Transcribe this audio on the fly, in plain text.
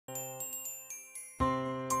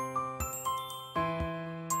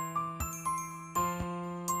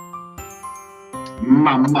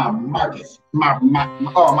Marcus.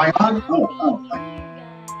 Oh, am I on? Oh.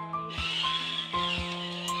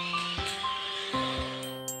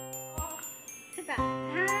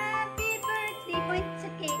 Happy birthday po sa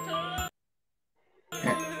cake.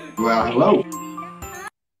 Well, hello.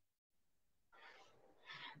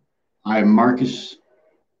 I'm Marcus,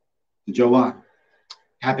 the Jowa.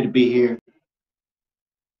 Happy to be here.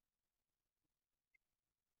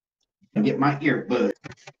 And get my earbuds.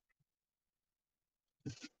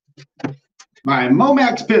 My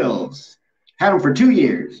Momax pills. Had them for 2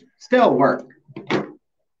 years. Still work.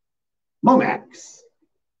 Momax.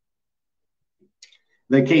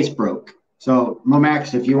 The case broke. So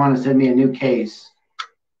Momax, if you want to send me a new case,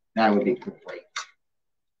 that would be great.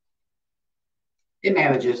 It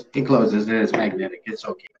manages, it closes, and it's magnetic. It's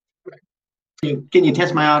okay. Can you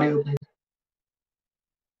test my audio, please?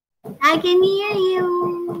 I can hear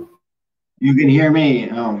you. You can hear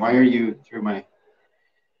me. Oh, why are you through my?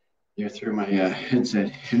 You're through my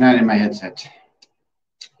headset. You're not in my headset.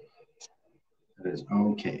 That is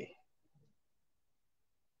okay.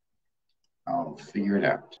 I'll figure it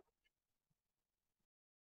out.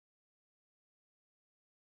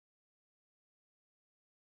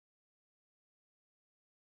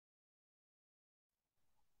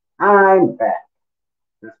 I'm back.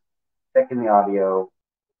 Just checking the audio.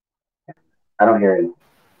 I don't hear it.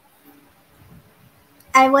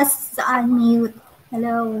 I was on mute.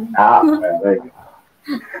 Hello. There you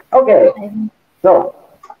go. Okay, so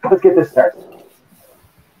let's get this started.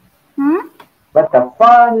 Let the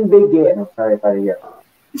fun begin. I'm sorry if I hear.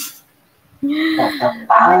 Let the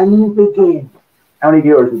fun begin. How many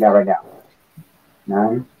viewers we got right now?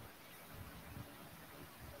 9.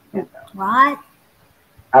 What?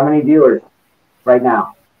 How many viewers right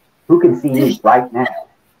now? Who can see you right now?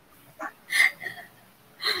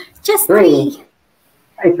 Just 3.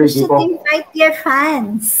 Hey, 3 you should people. invite your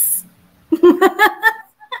fans.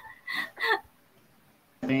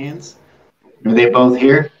 Fans? Are they both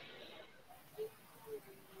here?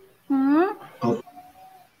 Both.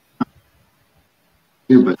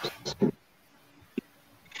 Here, but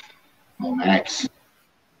Momax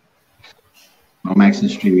and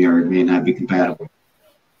StreamYard may not be compatible.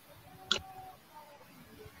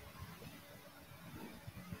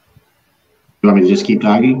 You want me to just keep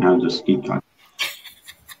talking? I'll just keep talking.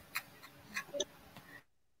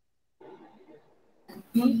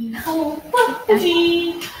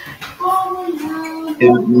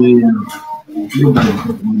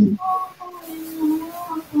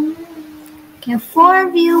 Okay,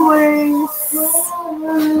 4 viewers.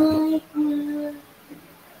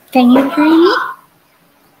 Can you hear me?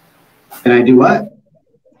 Can I do what?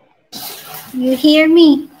 You hear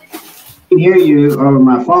me? I can hear you over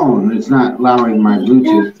my phone. It's not allowing my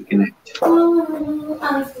Bluetooth to connect.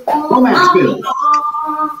 Momax pills.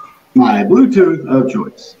 My Bluetooth of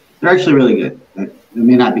choice. They're actually really good. They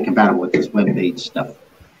may not be compatible with this web-based stuff.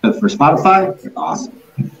 But for Spotify, they're awesome.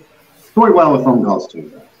 Work well with phone calls too.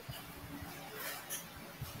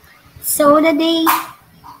 Soda day.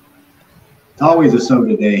 It's always a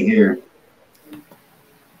soda day here.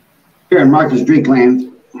 Here in Marcus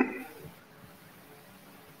Drinkland.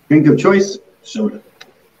 Drink of choice, soda.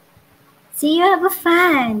 See, you have a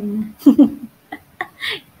fan.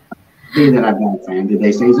 Say that I've got a fan. Did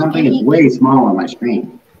they say something? It's way small on my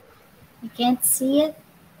screen. You can't see it?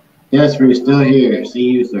 Yes, we're still here. See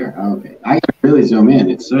you, sir. Okay. I can really zoom in.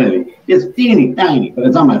 It's teeny tiny, but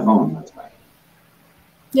it's on my phone. That's fine.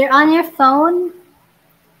 You're on your phone?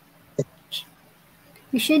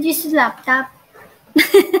 You should use a laptop.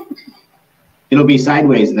 It'll be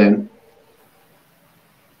sideways then.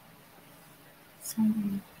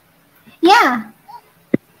 Yeah.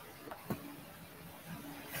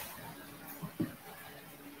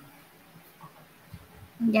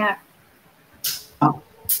 Yeah. Oh,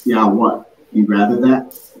 yeah, what? You'd rather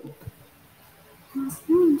that?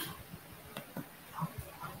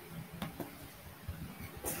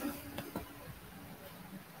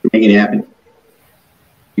 Make it happen.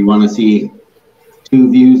 You want to see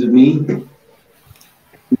 2 views of me?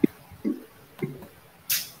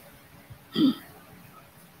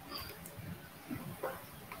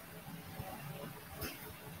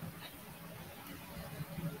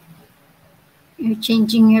 You're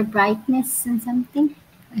changing your brightness and something?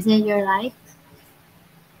 Is it your light?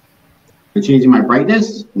 You're changing my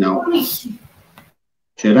brightness? No.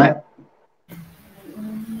 Should I?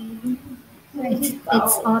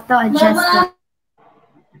 It's auto-adjusted.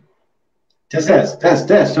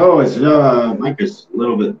 Test. Oh, it's mic is a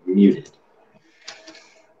little bit muted.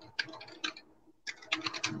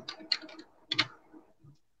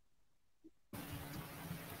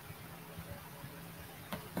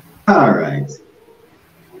 All right.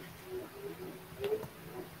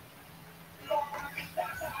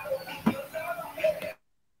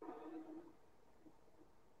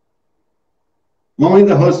 Only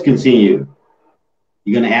the host can see you.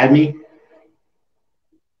 You gonna add me?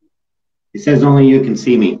 It says only you can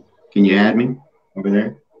see me. Can you add me over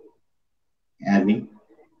there? Add me.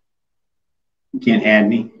 You can't add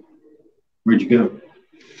me. Where'd you go?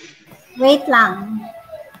 Wait lang.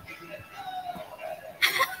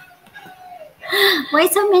 Why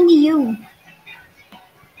so many you?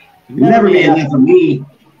 Never be enough of me.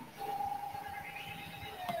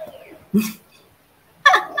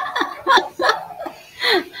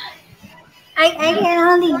 I can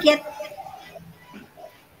only get.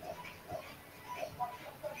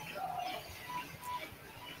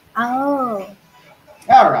 Oh,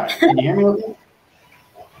 All right. Can you hear me okay?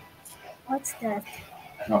 what's that?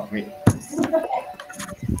 Oh, wait.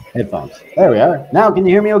 Headphones. There we are. Now, can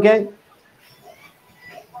you hear me okay?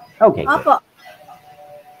 Okay. Good. Opo.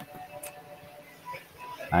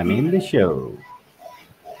 I'm in the show.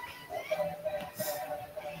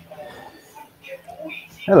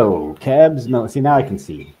 Hello, cabs. No, see, now I can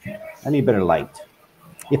see. I need better light.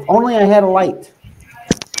 If only I had a light.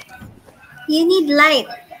 You need light.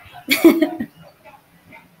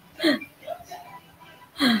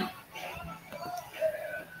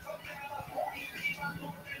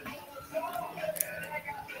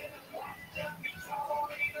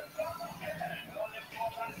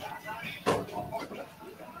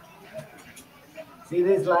 See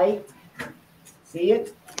this light? See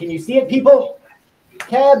it? Can you see it, people?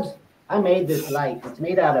 Cabs, I made this light. It's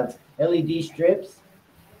made out of LED strips,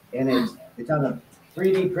 and it's on a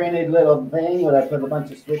 3D printed little thing where I put a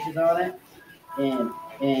bunch of switches on it,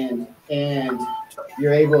 and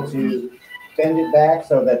you're able to bend it back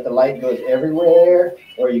so that the light goes everywhere,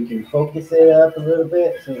 or you can focus it up a little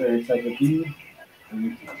bit so that it's like a bead,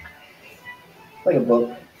 like a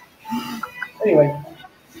book. Anyway,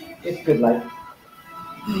 it's good light,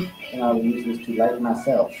 and I'll use this to light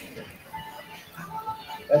myself.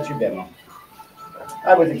 That's your demo.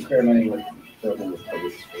 I was experimenting with building with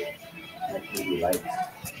base for like 3D lights.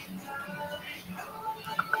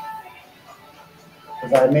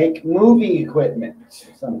 Because I make movie equipment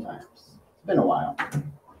sometimes. It's been a while.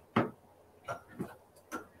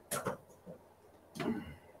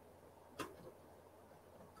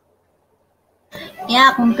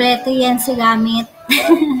 Yeah, kompleto yan sa gamit. I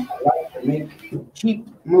like to make cheap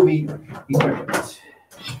movie equipment.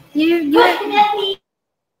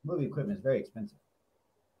 Movie equipment is very expensive.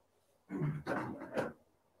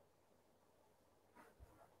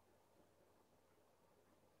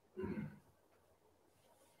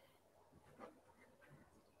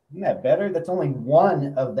 Isn't that better? That's only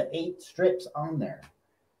one of the 8 strips on there.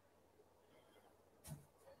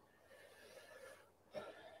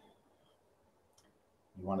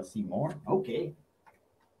 You want to see more? Okay.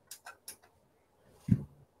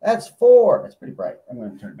 That's 4. That's pretty bright. I'm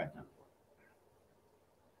going to turn it back down.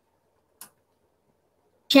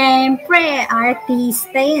 Siyempre,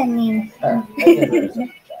 artista yan eh.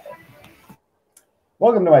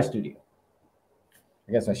 Welcome to my studio.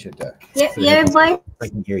 I guess I should. Your voice. I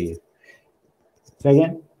can hear you. Say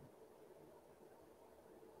again.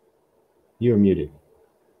 You are muted.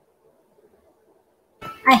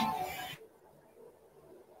 Ay.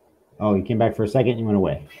 Oh, you came back for a second. You went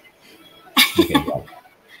away. Okay.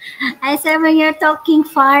 I said when you're talking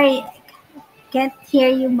far, I can't hear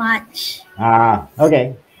you much.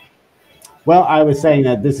 Okay. Well, I was saying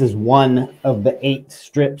that this is one of the 8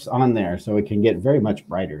 strips on there, so it can get very much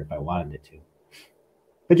brighter if I wanted it to.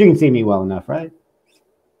 But you can see me well enough, right?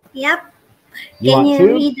 Yep. Can you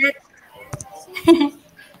read that?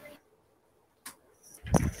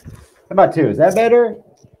 How about 2? Is that better?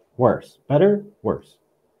 Worse? Better? Worse?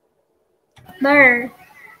 Burr.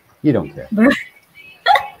 You don't care. Burr.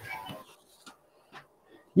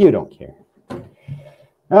 You don't care.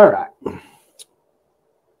 All right.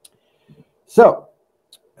 So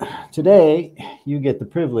today you get the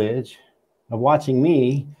privilege of watching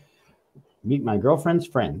me meet my girlfriend's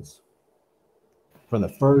friends for the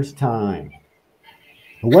first time.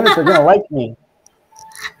 I wonder if they're going to like me.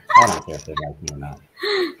 I don't care if they like me or not.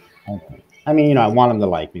 Okay. I mean, I want them to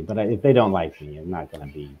like me, but if they don't like me, I'm not going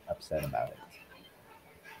to be upset about it.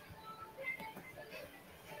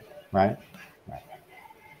 Right? Right.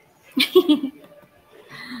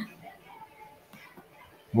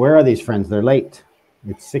 Where are these friends? They're late.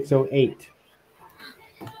 It's 6:08.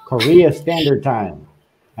 Korea Standard Time.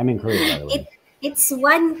 I'm in Korea, by the way. It's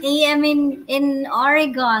 1 a.m. in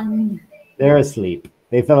Oregon. They're asleep.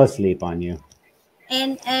 They fell asleep on you.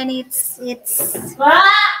 And it's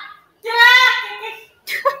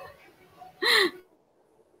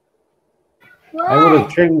I would have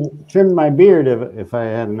Why? trimmed my beard if I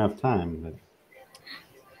had enough time, but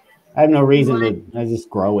I have no reason Why? to. I just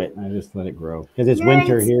grow it. I just let it grow because it's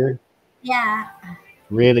winter Nerds. here, Yeah.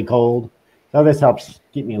 really cold. So this helps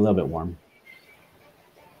keep me a little bit warm.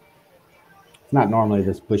 It's not normally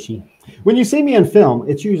this bushy. When you see me in film,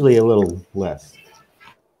 it's usually a little less.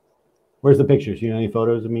 Where's the pictures? You know any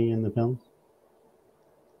photos of me in the film?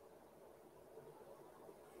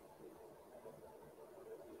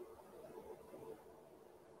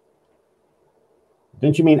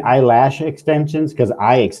 Don't you mean eyelash extensions? Because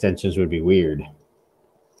eye extensions would be weird.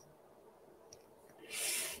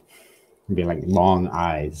 It'd be like long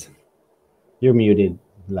eyes. You're muted,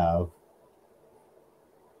 love.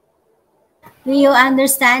 Do you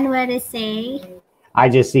understand what I say? I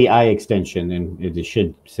just see eye extension, and it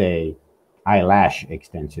should say eyelash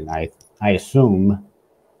extension. I assume.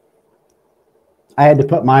 I had to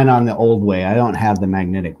put mine on the old way. I don't have the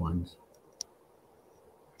magnetic ones.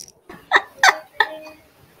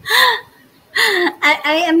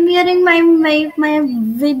 I am muting my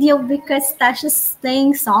video because Tasha's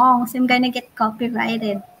playing songs. I'm gonna get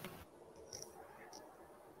copyrighted.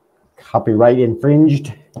 Copyright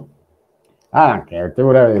infringed. I don't care. Do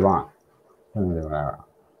whatever they want. I'm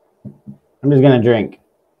just gonna drink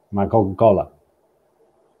my Coca-Cola.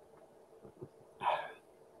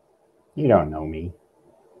 You don't know me.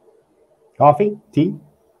 Coffee? Tea?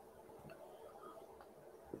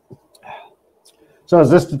 So is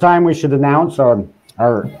this the time we should announce our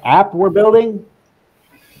app we're building?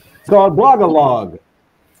 It's called Blogalog.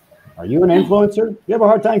 Are you an influencer? You have a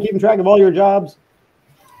hard time keeping track of all your jobs?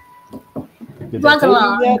 Did they tell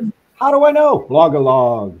you yet? Blogalog. How do I know?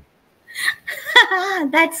 Blogalog.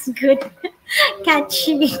 That's good.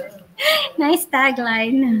 Catchy. Nice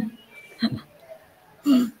tagline.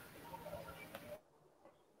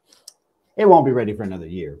 It won't be ready for another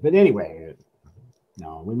year. But anyway,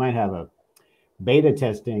 no, we might have a beta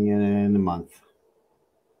testing in a month.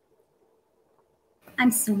 I'm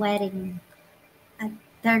sweating. I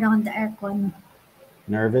turned on the aircon.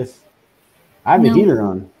 Nervous? I have the No. heater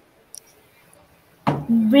on.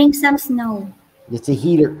 Bring some snow. It's a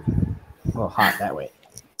heater. Oh, hot that way.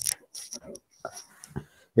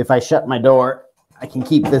 If I shut my door, I can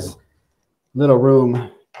keep this little room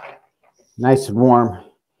nice and warm.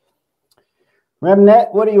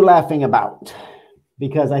 Remnet, what are you laughing about?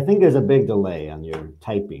 Because I think there's a big delay on your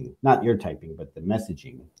typing. Not your typing, but the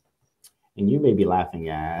messaging. And you may be laughing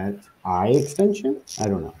at eye extension? I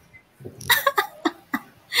don't know.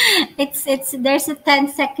 It's there's a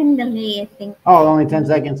 10-second delay, I think. Oh, only 10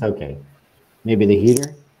 seconds? Okay. Maybe the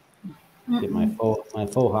heater? Get my faux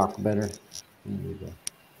hawk better. There we go.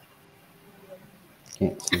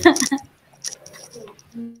 Can't see.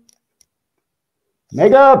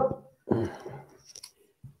 Makeup!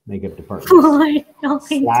 Makeup department.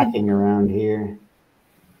 Slacking around here.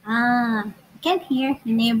 Ah, can't hear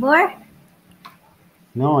the neighbor.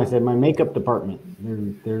 No, I said my makeup department.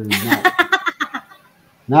 They're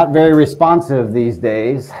not very responsive these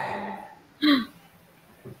days.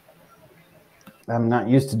 I'm not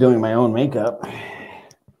used to doing my own makeup.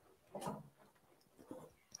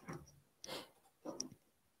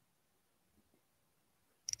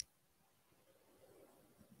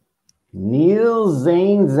 Neil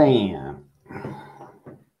Zan.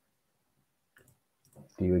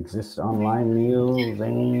 Do you exist online, Neil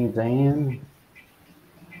Zan?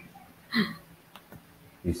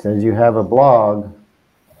 He says you have a blog.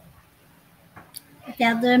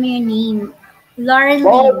 Tell them your name. Lauren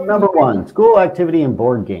Blog Lee. number 1, school activity and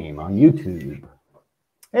board game on YouTube.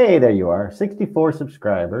 Hey, there you are. 64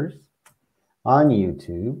 subscribers on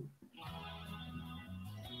YouTube.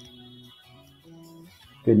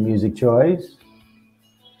 Good music choice.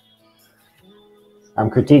 I'm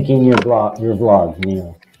critiquing your vlog,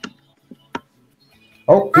 Neil.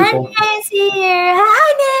 Oh, people. Andre's here.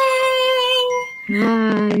 Hi,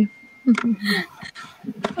 Hi.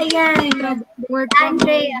 Ayan. Work from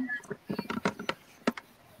Andrea. home.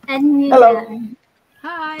 And Mila. Hello.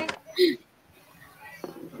 Hi.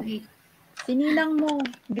 Wait. Sinilang mo.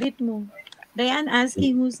 Greet mo. Diane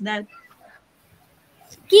asking who's that?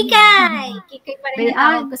 Kikay. Kikay pa rin ang tawag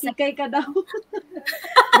Diane, ko sa... ikay ka daw.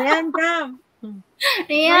 Diane, come.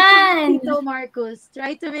 Ayan. Tito Marcus.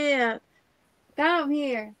 Try to be come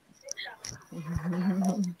here.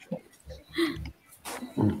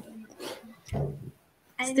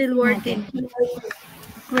 Still working.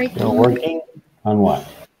 Still working? On what?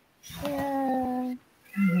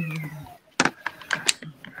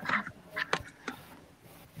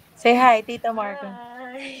 Say hi, Tito Marco.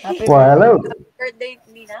 Happy Well, hello. birthday,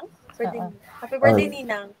 Ninang. Happy birthday,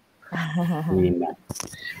 Ninang. Nina.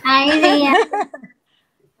 Hi, Rhea.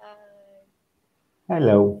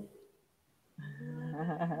 Hello.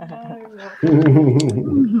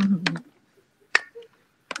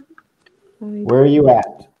 Where are you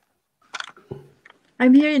at?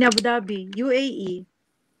 I'm here in Abu Dhabi, UAE.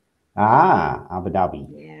 Ah, Abu Dhabi.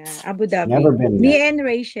 Yeah, Abu Dhabi. Never been Me there. and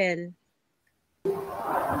Rachel.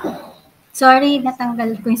 Sorry,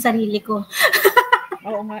 natanggal ko yung sarili ko.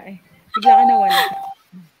 Oo nga eh. Bigla ka nawala.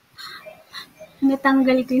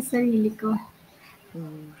 Natanggal ko yung sarili ko.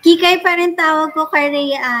 Hmm. Kikay pa rin tawag ko kay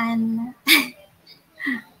Rayan.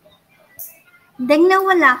 Deng,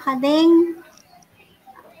 nawala ka, Deng.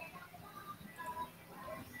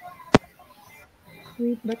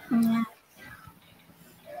 Wait, but Ayan.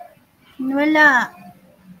 Wala.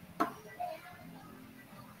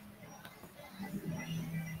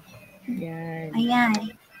 yan. Ayan.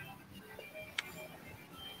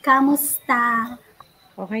 Kamusta?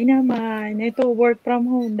 Okay naman. Ito, work from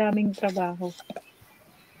home. Daming trabaho.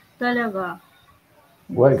 Talaga.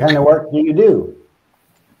 What kind of work do you do?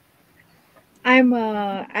 I'm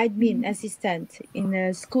a admin assistant in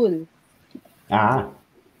a school. Ah,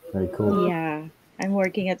 very cool. Yeah, I'm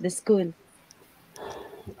working at the school.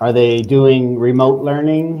 Are they doing remote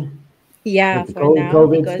learning? Yeah, With the for now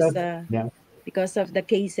COVID because stuff? Yeah. because of the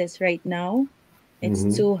cases right now, it's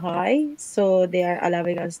Mhm. too high, so they are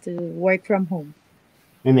allowing us to work from home.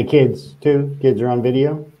 And the kids too? Kids are on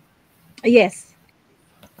video? Yes.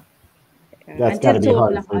 That's Until got to be 2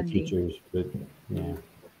 hard o'clock for only. teachers, but yeah.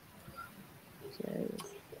 Yes.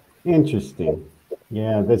 Interesting.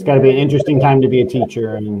 Yeah, that's got to be an interesting time to be a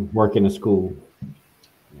teacher and work in a school.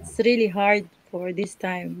 It's really hard for this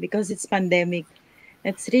time because it's pandemic.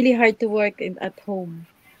 It's really hard to work at home.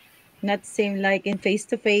 Not same like in face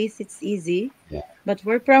to face. It's easy, Yeah. but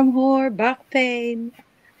work from home, back pain,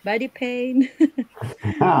 body pain. It's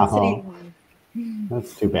really hard.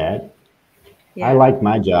 That's too bad. Yeah. I like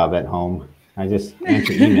my job at home. I just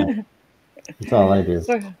answer email. That's all I do.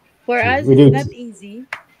 For us, We it's do. not easy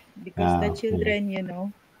because the Yeah. children, you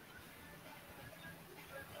know.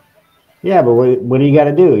 Yeah, but what do you got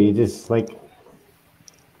to do? You just like,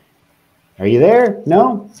 are you there?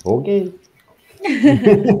 No? Okay.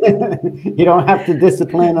 You don't have to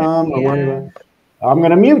discipline them or worry about it. I'm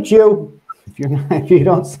going to mute you if you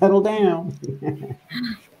don't settle down.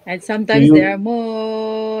 And sometimes they are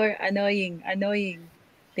more annoying.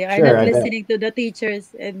 They are Sure, not I bet. listening to the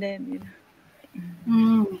teachers, and then you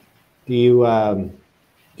know. Do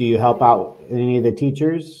you help out any of the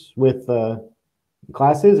teachers with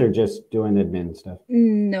classes or just doing admin stuff?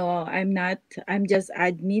 No, I'm not. I'm just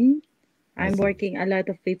admin. I'm working a lot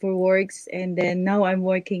of paperworks, and then now I'm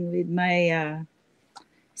working with my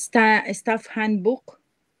staff handbook.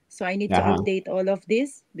 So I need to update all of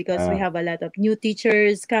this because we have a lot of new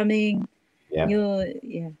teachers coming. Yeah.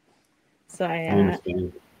 So I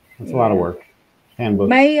understand. It's a lot of work. Handbooks.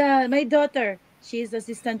 My daughter, she's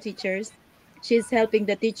assistant teachers. She's helping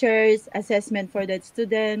the teachers, assessment for the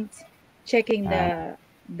students, checking the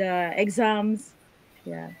exams.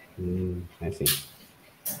 Yeah. I see.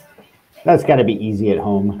 That's got to be easy at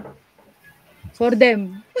home. For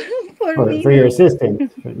them. For your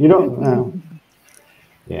assistant. You don't.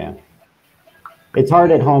 Yeah. It's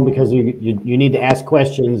hard at home because you need to ask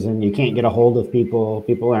questions and you can't get a hold of people.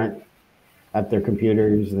 People aren't at their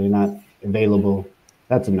computers. They're not available.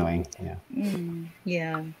 That's annoying. Yeah.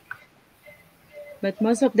 Yeah. But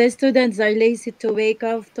most of the students are lazy to wake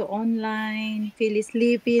up to online, feel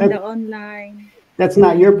sleepy in the online. That's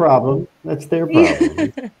not your problem. That's their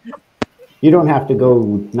problem. You don't have to go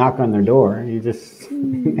knock on their door. You just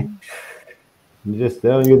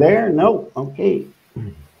tell you there? No. Okay.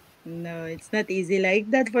 No, it's not easy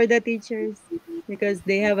like that for the teachers because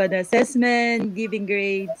they have an assessment, giving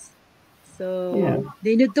grades. So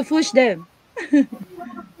they need to push them.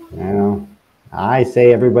 Well, I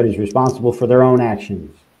say everybody's responsible for their own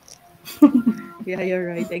actions. Yeah, you're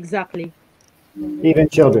right. Exactly. Even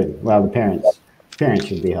children. Well, the parents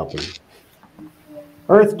should be helping.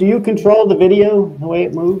 Earth, do you control the video, the way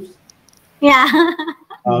it moves? Yeah.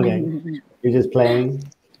 Okay. You're just playing?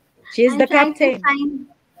 She's the captain.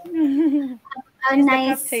 A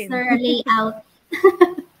nicer layout.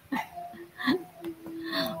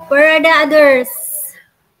 Where are the others?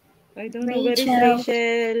 I don't know where is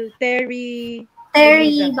Rachel, Terry.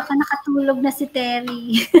 Terry, baka nakatulog na si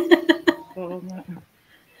Terry. Oo nga.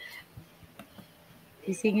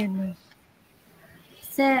 Kisingin mo.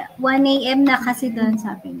 Sa 1 a.m. na kasi doon,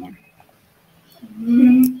 sabi niya.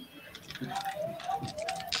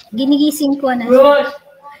 Ginigising ko na.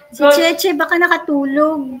 Si Cheche, baka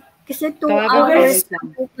nakatulog. Kasi 2 hours na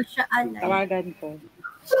po siya alam. Tawagan ko.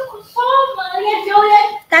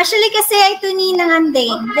 Actually, kasi ay tuninang ande.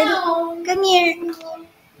 Come here.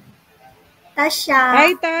 Tasha.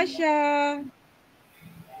 Hi, Tasha.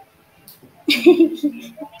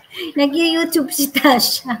 Nag-YouTube si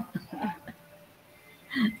Tasha.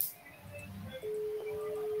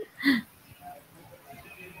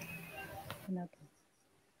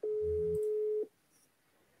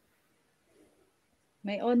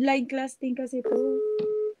 May online class din kasi po.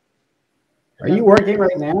 Are you working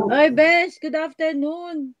right now? Ay, Besh, good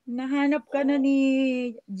afternoon. Nahanap ka na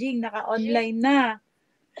ni Jing, naka-online na.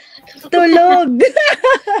 Tulog.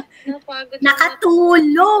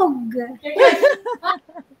 Nakatulog.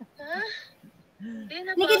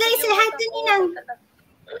 Niki dali say hi to Ninang.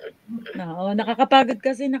 Oo, nakakapagod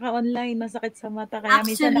kasi naka-online. Masakit sa mata. Kaya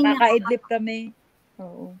minsan Actually, nakaka-idlip kami.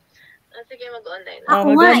 Oo. Sige, mag-online.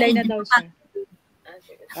 Ako mag-online nga, na daw siya.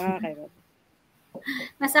 Sige. Okay.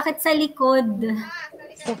 Masakit sa likod.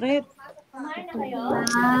 Sakit.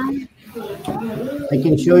 I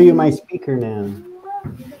can show you my speaker now.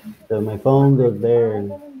 So my phone goes there.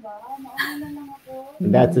 And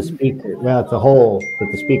that's a speaker. Well, it's a hole that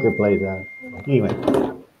the speaker plays out. Anyway,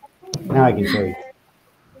 now I can show you.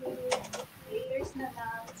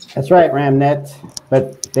 That's right, Ramnet.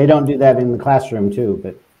 But they don't do that in the classroom too.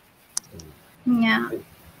 But Yeah.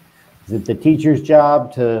 is it the teacher's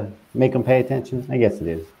job to make them pay attention? I guess it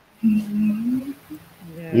is.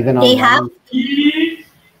 Yeah. Even They online, have.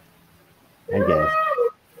 I guess.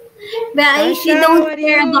 But if you Tasha, don't what are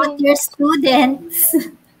care you? about your students,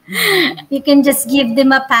 you can just give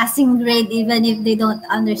them a passing grade even if they don't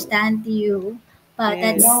understand you. But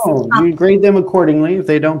Yes. that's No, you grade them accordingly. If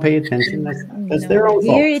they don't pay attention, that's their own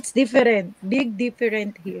Here fault. it's different. Big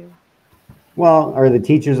different here. Well, are the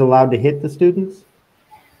teachers allowed to hit the students?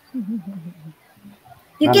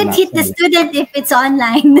 you Not can enough, hit the sorry. student if it's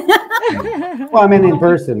online. Well, I mean in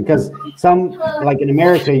person, because some, like in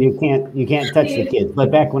America, you can't touch the kids.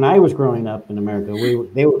 But back when I was growing up in America,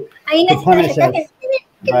 they would Ayun na si punish Tasha. us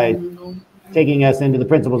by taking us into the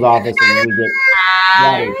principal's office, and we get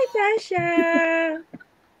Hi, swatted. Tasha.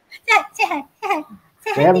 Say hi.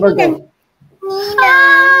 Say happy birthday.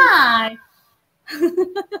 Hi.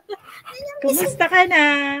 Kumusta ka na?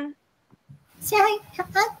 Say hi.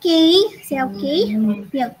 Okay. Say okay.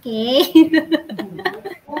 Say okay.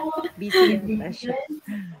 Busy yan, Tasha.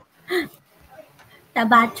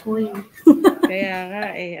 Tabachoy. Kaya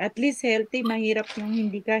nga eh. At least healthy. Mahirap yung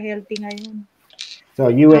hindi ka healthy ngayon. So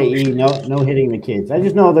UAE, no hitting the kids. I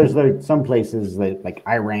just know there's like some places like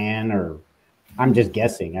Iran, or I'm just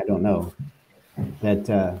guessing, I don't know, that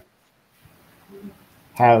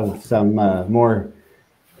have some more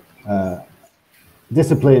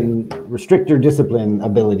stricter discipline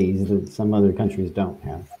abilities that some other countries don't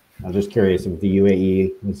have. I was just curious if the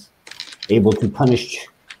UAE was able to punish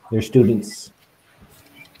their students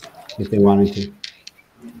if they wanted to,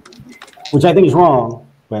 which I think is wrong,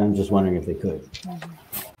 but I'm just wondering if they could.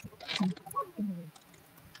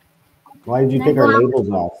 Why did you take our labels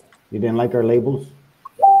off? You didn't like our labels?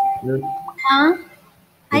 Huh?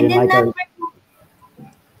 I didn't did like not.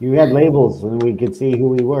 You had labels and we could see who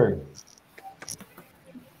we were.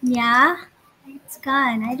 Yeah, it's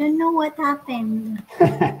gone. I don't know what happened.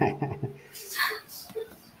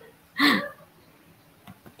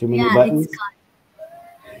 Too many Yeah, buttons? it's gone.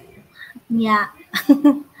 Yeah.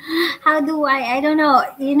 How do I don't know.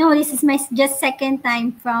 You know, this is my just second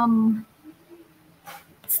time from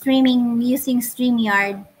streaming using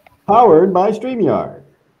StreamYard. Powered by StreamYard.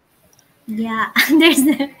 Yeah, there's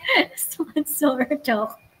one silver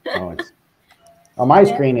joke. Oh, on my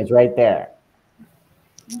screen, it's right there.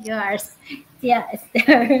 Yours. Yeah, it's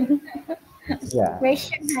there. Yeah. Where's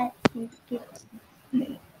your hat?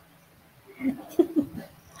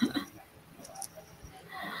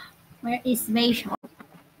 Where is Rachel?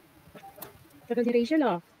 Tagal ni Rachel,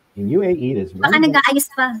 oh. In UAE, it is Baka right. nag-aayos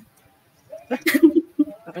pa.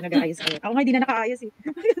 Ako nag-aayos kayo. Ako nga hindi na nakaayos eh.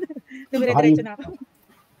 Dumire-diretso na ako.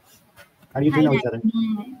 How do you two know each other?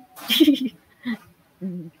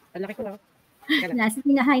 Malaki ko, oh. Last,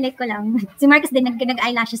 na-highlight ko lang. Si Marcus din,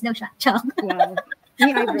 nag-eyelashes daw siya. Chok. Wow.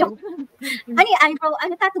 Yung eyebrow. Ano yung eyebrow?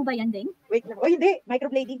 Ano, tattoo ba yan din? Wait lang. Oh, hindi.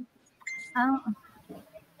 Microblading.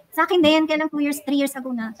 Sa akin din, kailan 3 years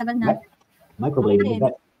ago na. Tagal na. Microblading, is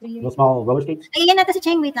that little small roller skates? Ay, yan natin si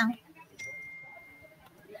Cheng. Wait lang.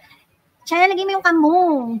 Cheng, lagay mo yung cam mo.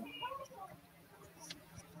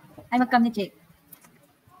 Ay, mag-cam ni Cheng.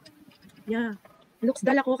 Yeah. Looks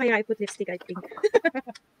dull ako, kaya I put lipstick, I think.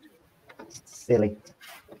 Silly.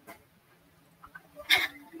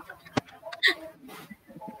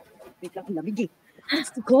 Wait lang, lamig eh.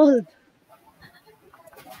 It's too cold.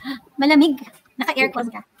 Malamig. Naka-aircon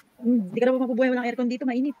ka. Hindi ka naman mabubuhay walang aircon dito,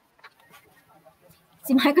 mainit.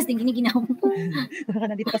 Si Marcos din giniginaw. Baka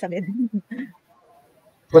nandito ka sa bed.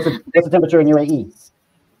 What's the temperature in UAE?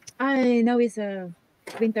 Now is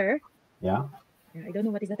winter. Yeah. I don't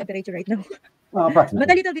know what is the temperature right now. Well, approximately.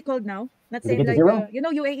 But a little bit cold now. Not Does it saying get to like, zero?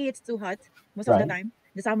 UAE, it's too hot most of the Right. time.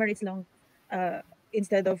 The summer is long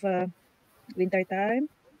instead of winter time.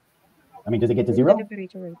 I mean, does it get to What is the zero?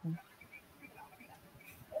 temperature right now?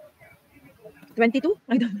 22?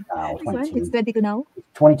 I don't know. Oh, This one, 22. it's 22 now.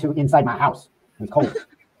 22 inside my house. It's cold.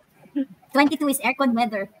 22 is aircon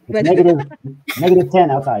weather. It's negative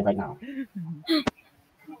 10 outside right now.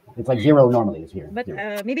 It's like zero normally is here. But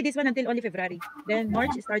Zero. maybe this one until only February. Then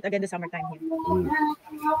March start again the summertime here.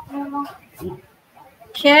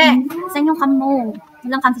 Che, saan yung cam mo?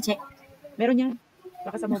 Walang cam si Che. Meron yan.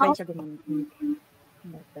 Baka sa mobile siya gumamit.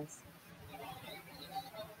 That's...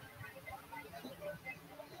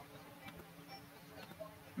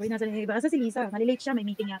 Boy, nasa iba. Asa si Lisa? Nalilate siya. May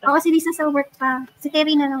meeting yata. Ako si Lisa sa work pa. Si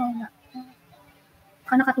Terry na lang.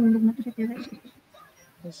 Ako nakatulog na to si Terry.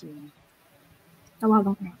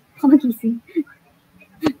 Tawagan ko. Ako magising.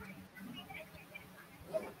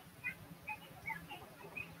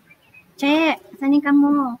 Che, saan yung cam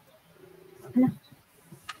mo? Hala.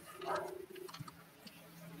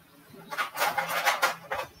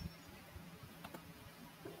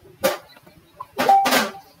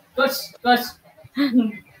 Push.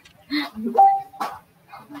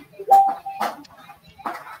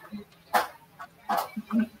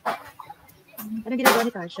 Anong ginagawa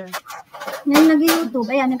ni Tasha? Yan, nag-YouTube.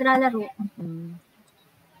 Ayan, naglalaro.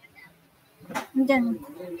 Diyan.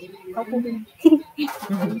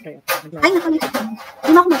 Ay, nakalimutan ko.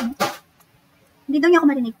 Hindi mo ako marinig. Hindi daw niya ako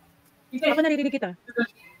marinig. Ako naririnig kita.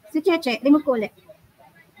 Si Cheche, remote ko ulit.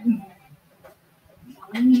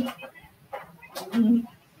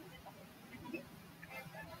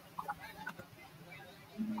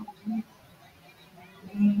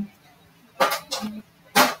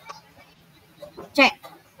 Che.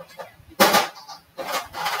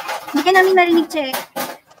 Hindi ka namin narinig, Che.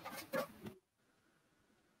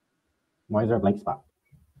 Why is there a blank spot?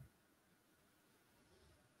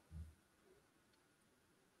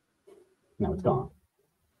 Now it's gone.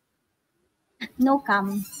 No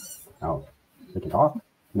cam. Oh, we can talk?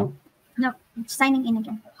 No? No, it's signing in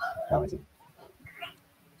again. Oh, I see.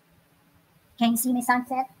 Can you see my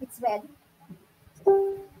sunset? It's red.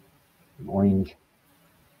 Orange.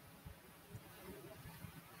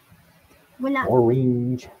 Wala.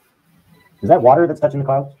 Orange. Is that water that's touching the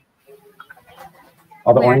clouds?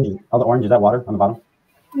 All the Where? orange, is that water on the bottom?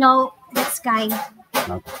 No, that's sky.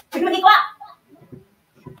 No.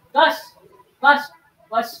 Push.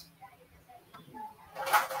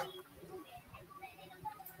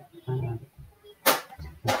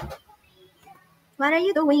 What are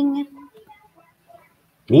you doing?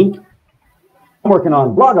 Me? I'm working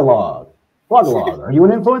on Blogalog. Blogalog. Are you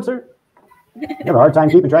an influencer? You have a hard time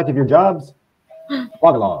keeping track of your jobs?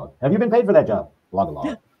 Blogalog. Have you been paid for that job?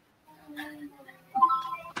 Blogalog.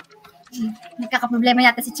 Nagkakaproblema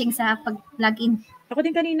yata si Ching sa pag-login. Ako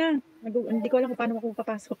din kanina. Hindi ko alam kung paano ako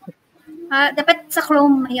papasok. Dapat sa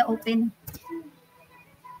Chrome ay open.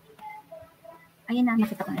 Ayun na,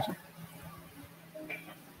 nakita ko na siya.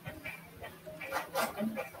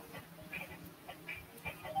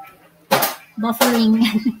 Buffering.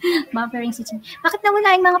 Buffering si Ching. Bakit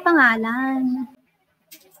nawala yung mga pangalan?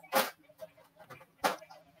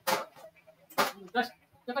 Push.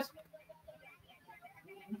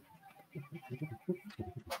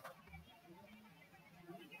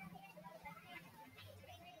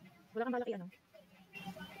 Wala kang balak i-ano?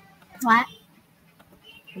 What?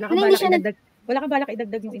 Wala Wala, hindi siya wala kang balak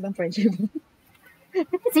idagdag yung ibang friendship.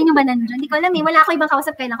 Sino ba nandun? Hindi ko alam eh. Wala ako ibang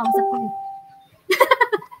kausap, kailan kausap ko.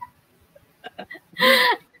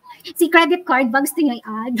 Si credit card, bags to yung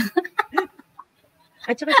i-add.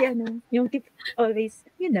 At saka si ano, yung tip always,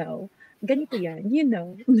 ganito yan,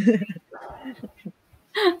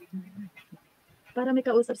 Para may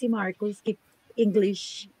kausap si Marcos, keep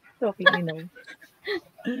English talking,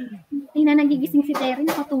 Hindi na nagigising si Terry,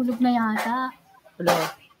 nakatulog na yata.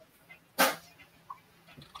 Wala.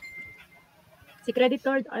 Si credit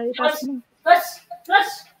card, ay, pass mo.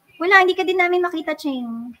 Push. Wala, hindi ka din namin makita,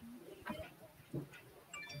 Ching.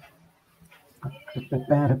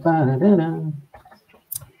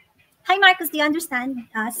 Hi, Marcos, do you understand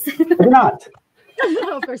us? I do not.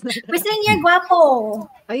 Of course not. Mr. Nier, guwapo.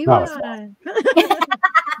 Ayun.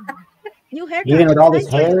 New haircut. Even with all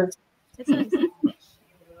this hair? That's nice.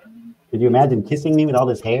 Could you imagine kissing me with all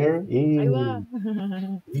this hair? Ew. Aywa.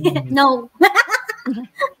 No.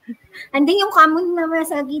 Andin yung common naman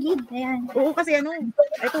sa gilid. Ayan. Oo, kasi ano,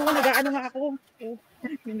 ito, nag-ano nga ako. Oh,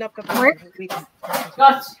 yung laptop ko. Work? Wait.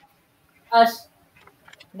 Touch. Touch.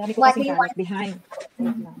 Dami ko What kasing do you kalat behind.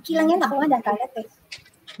 Wait lang. Okay lang yan. Ako nga nagkalat eh.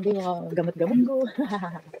 Hindi mo, gamot-gamot ko.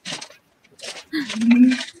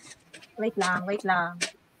 Wait lang, wait lang.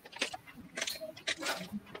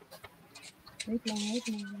 Wait lang, wait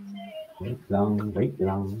lang. Wait lang, wait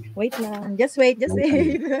lang. Wait lang. Just wait, just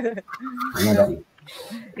wait. Ano dali?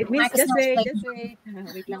 It means Marcus just knows wait, wait. just wait.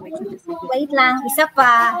 Wait lang, just wait. Wait lang. Isa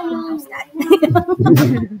pa. He knows that.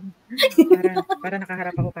 Para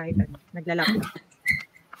nakaharap ako kahit ano. Naglalapot.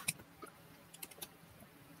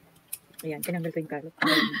 Ayan, tinanggal ko yung kalat.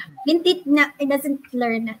 Bintit na, it doesn't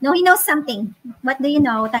learn. No, he knows something. What do you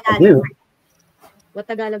know, I do. Tagalog? What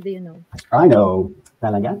Tagalog do you know? I know.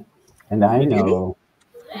 Talaga? And I know.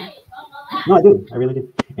 No, I do. I really do.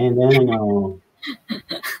 And then I know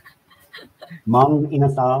Mang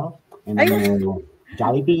Inasal. And I know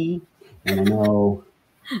Jollibee. And I know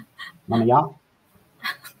Mamaya.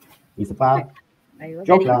 Isa pa. Ayun,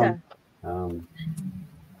 Joke galing ka. lang.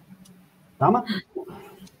 Tama?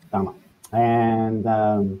 Tama. And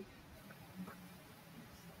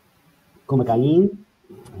Kumakain.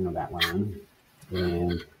 I know that one.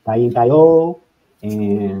 And Kain Tayo.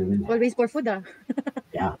 And Always for food, ah.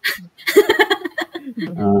 yeah.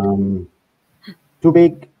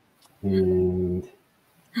 Tubig and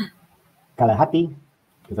Kalahati,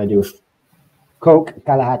 because I do Coke,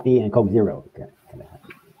 Kalahati, and Coke Zero.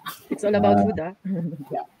 Kalahati. It's all about food, ah.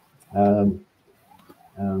 Yeah.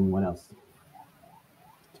 What else?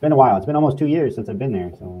 It's been a while. It's been almost 2 years since I've been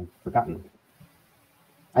there, so I've forgotten.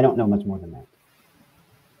 I don't know much more than that.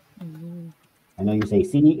 I know you say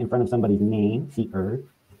C in front of somebody's name, C-er,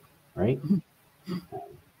 right?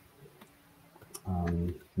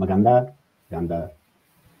 Maganda, ganda.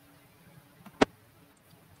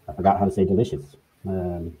 I forgot how to say delicious.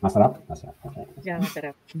 Masarap, masarap. Okay. Yeah,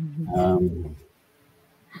 masarap.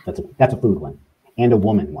 That's a food one, and a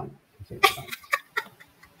woman one.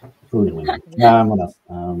 Food and women. What else?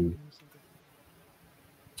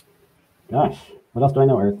 Gosh, what else do I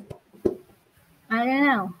know, Earth? I don't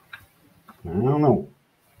know. I don't know.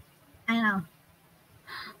 I don't know.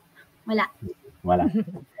 Wala. Wala.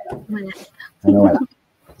 Wala. I know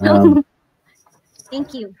wala.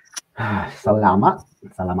 Thank you. Salamat.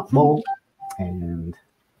 Salamat mo. And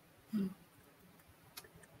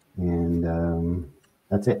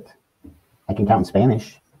that's it. I can count in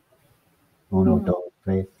Spanish. Uno, dos,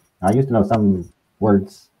 tres. I used to know some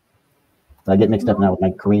words. So I get mixed up now with my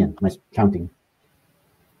Korean, my counting.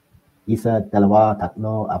 Isa, dalawa,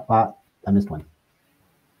 tatlo, apat. I missed one.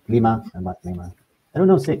 Lima, apat, lima. I don't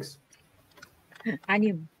know 6.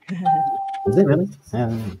 Anim. Is it really?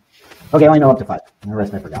 Okay, I only know up to 5. The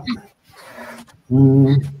rest I forgot.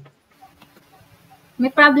 May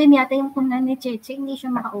problem yata yung kunan ni Cheche. Hindi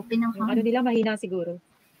siya maka-open ng Yung ano phone. nila, mahina siguro.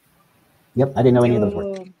 Yep, I didn't know any of those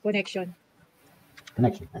words. Yung connection.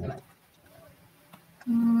 Connection. I don't know.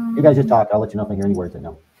 You guys just talk. I'll let you know if I hear any words I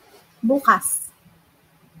know. Bukas.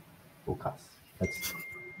 Bukas. That's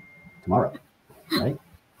tomorrow, right?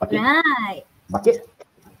 Bakit? Right. Bakit?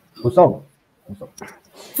 Busog. Busog.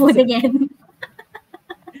 Food again.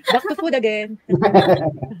 Back to food again.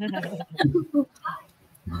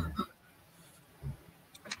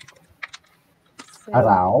 So,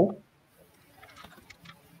 Araw.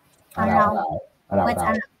 Araw. Araw. What's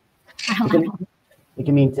Araw. araw? It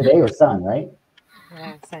can mean today or sun, right?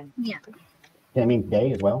 yeah, sun. Yeah. Can it mean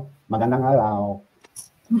day as well? Magandang araw.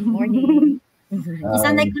 Morning. You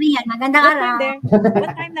sound like Korean. Magandang What time araw. there?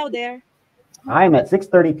 What time now there? I'm at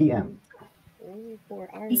 6:30 p.m. Oh, 4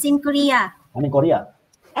 hours. He's in Korea. I'm in Korea.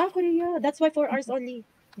 Ah, Korea. That's why 4 hours only.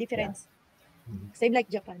 Difference. Same like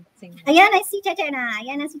Japan. Same. Ayan na si Cheche na.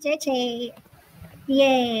 Ayan na si Cheche.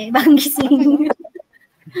 Yay. Bagong gising.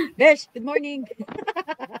 Besh, good morning.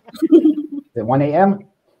 Is it 1 a.m.?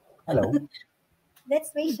 Hello.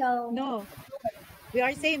 That's Rachel. No. We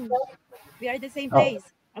are same. We are the same Oh. place.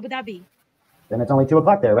 Abu Dhabi. Then it's only 2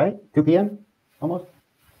 o'clock there, right? 2 p.m. Almost.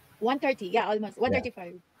 1:30. Yeah, almost.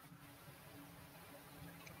 1:35.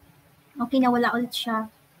 Okay, nawala ulit siya.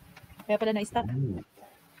 Kaya pala na-stop.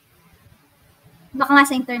 Baka nga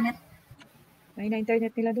sa internet. May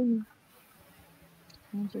na-internet nila dun.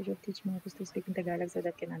 I'm sure you'll teach more to speak in Tagalog so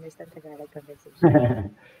that can understand Tagalog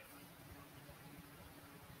conversation.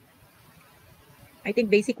 I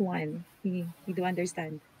think basic 1. You do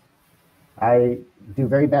understand. I do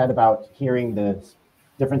very bad about hearing the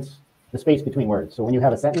difference, the space between words. So when you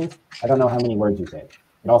have a sentence, I don't know how many words you say.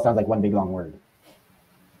 It all sounds like one big long word.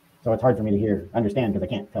 So it's hard for me to understand because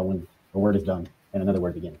I can't tell when a word is done and another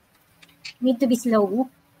word begins. Need to be slow.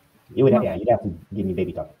 You would, yeah, you'd have to give me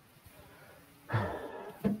baby talk.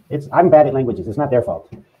 I'm bad at languages. It's not their fault.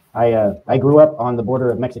 I grew up on the border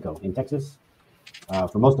of Mexico in Texas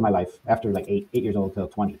for most of my life, after like 8 years old till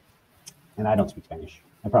 20, and I don't speak Spanish.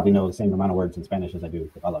 I probably know the same amount of words in Spanish as I do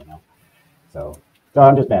Tagalog now. So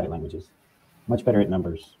I'm just bad at languages. Much better at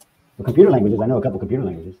numbers. The computer languages, I know a couple computer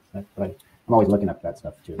languages, but I'm always looking up that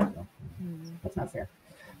stuff too. So that's not fair.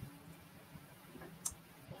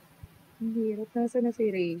 Hirap. Nasaan na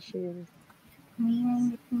si Rachel?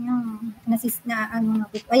 Ayan,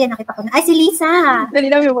 nakita ko na. Ay, si Lisa! Dali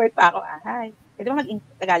lang yung word pa ako. Hi. Pwede ba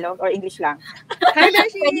mag-Tagalog or English lang? Hi,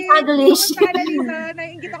 Beshi! Pwede English. Kumusta, Lisa?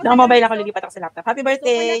 Naiingit ako. Naka-mobile ako, lilipat ako sa laptop. Happy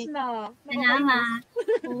birthday! Salamat.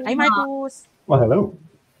 Hi, Marcus. Well, hello.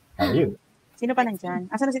 How are you? Sino pa nandyan?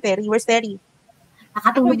 Asan na si Terry? Where's Terry?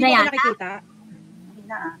 Nakatulog Hindi na ba ako yata. nakikita? Hindi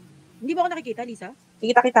na ah. Hindi ba ako nakikita, Lisa?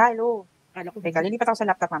 Kikita kita, hello. Kala ko. Teka, lilipat ako sa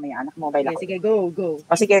laptop mamaya. Naka-mobile Okay, ako. sige, go.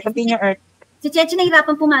 O sige, continue, Earth. Si Cheche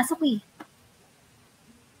nahirapan pumasok eh.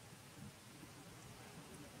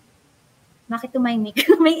 Bakit tumahimik?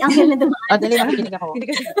 May anghel na dumaan. O, dali, makikinig ako. Hindi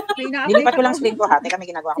kasi, may ina-update Lilipat ko ako. lang screen ko ha. Teka, may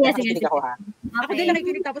ginagawa ko. Sige, Makikinig ako ha. Ako din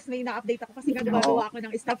nakikinig tapos may ina-update ako kasi gagawa ako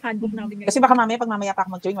ng staff handbook namin ngayon. Kasi baka pag mamaya pa ako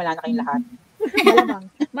mag-join, wala na kayong lahat.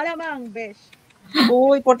 Malamang, Besh.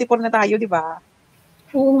 Uy, 44 na tayo, di ba?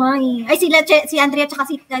 Oo nga eh. Ay, si Andrea tsaka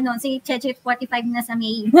si Cheche 45 na sa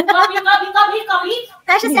May. Kami.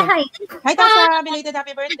 Tasha sa hi. Hi, Tasha! Belated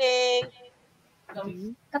happy birthday!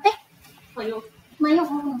 Kape? Kayo. Mayo.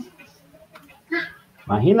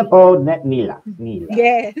 Mahina po net Nila.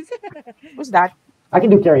 Yes. Who's that? I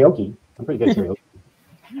can do karaoke. I'm pretty good at karaoke.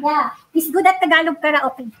 Yeah. He's good at Tagalog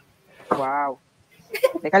karaoke. Wow.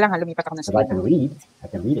 Teka lang, lumipat ako ng If I can screen.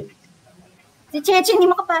 read it. Si Cheche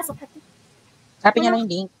hindi makapasok. Sabi niya lang yung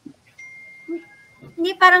link.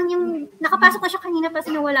 Hindi, parang yung nakapasok na siya kanina kasi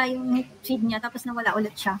nawala yung feed niya tapos nawala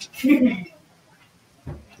ulit siya.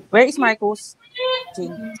 Where is Marcus?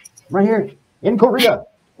 Jing. Right here in Korea.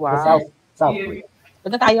 Wow. South Korea.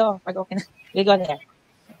 Doon na tayo. Pag okay na. We go there.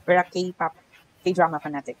 We're a K-pop, K-drama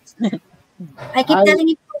fanatics. I keep telling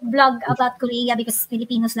you to vlog about Korea because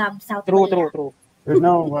Filipinos love South Korea. True. There's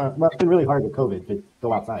no, well, it's been really hard with COVID to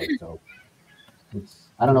go outside. So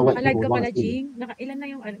I don't know what Nakalag people ka want pala, to see. Jing. Ilan na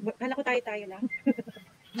yung, kala ko tayo lang.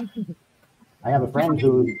 I have a friend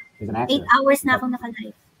who is an 8 actor. hours na ako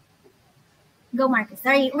naka-live. Go, Marcus.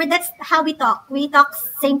 Sorry, that's how we talk. We talk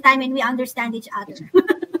same time and we understand each other.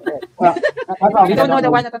 Well, my problem We is I don't know the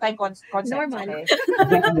don't- one at a time concept. Normal. Okay? I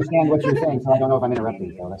can't understand what you're saying, so I don't know if I'm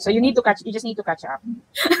interrupting. So you just need to catch up.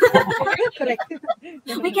 Correct.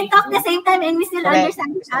 We can talk the same time and we still Correct.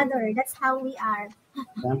 understand each other. That's how we are.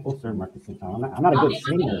 Sample sir Marcus. I'm not a good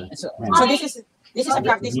singer. So this is a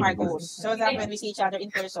practice, Marcos. So that when we see each other in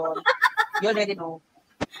person, you already know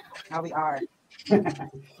how we are.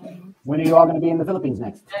 When are you all going to be in the Philippines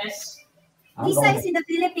next? Yes. I'm Lisa going is in the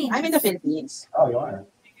Philippines. I'm in the Philippines. Oh, you are.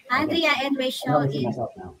 Andrea and I Rachel only see is. myself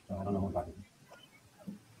now, so I don't know who I'm talking to.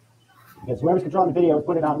 Because whoever's controlling the video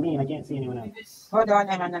put it on me, and I can't see anyone else. Hold on,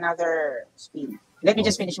 I'm on another screen. Let me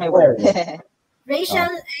just finish my work. Rachel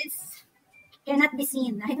is cannot be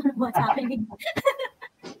seen. I don't know what's happening.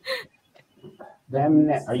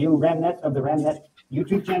 Ramnet, are you Ramnet of the Ramnet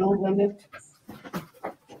YouTube channel, Ramnet?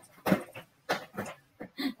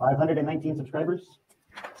 519 subscribers?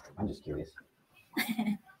 I'm just curious.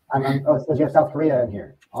 Oh, it says you have South Korea in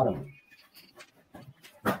here. Autumn.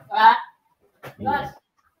 Yeah.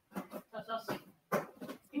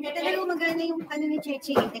 Hindi talaga maganda yung ano ni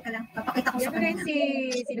Cheche. Teka lang, papakita ko sa Yan rin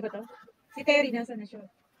kanya. sino ba to? Si Terry, nasa na siya?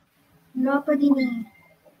 Wala pa din eh.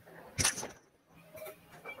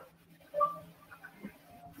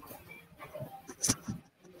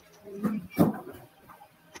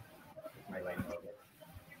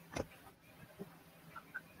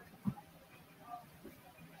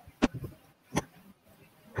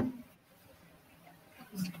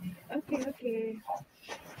 Okay.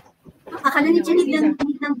 Akala ni Cheche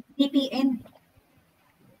need ng VPN.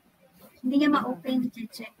 Hindi niya ma-open ni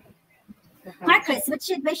Cheche. Marcus, what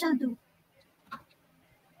should Rachel do?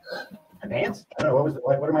 Advance? I don't know.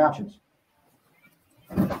 What are my options?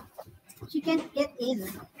 She can't get in.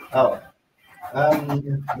 Oh.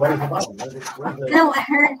 What is the problem? What is the... No,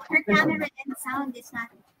 her camera and sound is not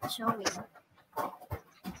showing.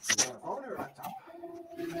 Phone or laptop?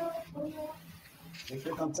 Make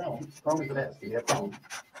sure it's on phone. Phone is the best. You have phone.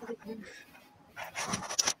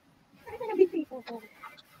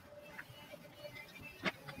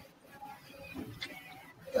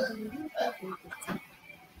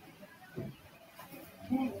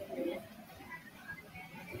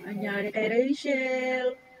 Anyari kay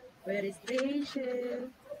Rachel. Where is Rachel?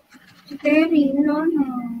 Si Terry, no.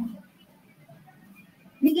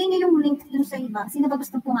 Bigay niyo yung link dun sa iba. Sino ba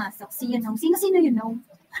gustong pumasok? Si you know. Sino you know?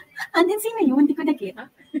 Andin sino yun? Hindi ko nakita.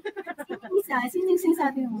 Sino yung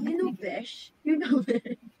sinasabi mo? You know, Besh? You know,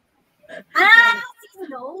 Besh?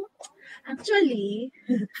 Sino? Actually,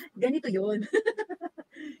 ganito yun.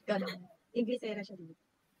 Ganon. Inglesera siya dito.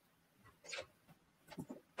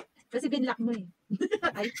 Kasi binlock mo eh.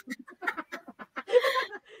 Ay.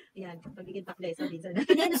 Yan, pagiging taklesa minsan.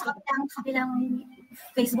 Hindi, gusto ko lang kabilang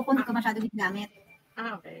Facebook ko, hindi ko masyado ginagamit.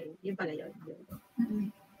 Okay. Yun pala yun.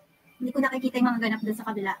 Hindi ko nakikita yung mga ganap doon sa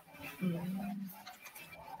kabila. Mm.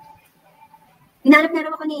 Hinanap na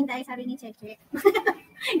raw ako ni Inday, sabi ni Cheche.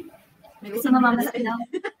 May Kasi utang mamamas ka ko daw.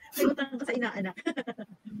 May utang ka sa inaanak.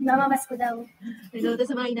 Mamamas ko daw. May utang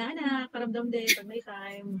sa mga inaanak. Paramdam din pag may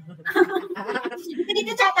time.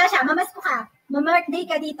 Dito chata siya, mamas ko ka. Ma-birthday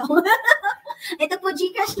ka dito. Ito po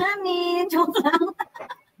Gcash namin. Joke lang.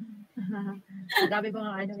 Ang dami ko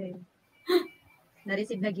nga ano eh.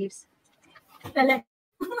 Na-receive na gifts. Talaga.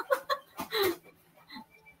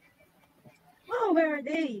 Oh, where are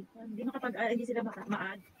they? Hindi hindi sila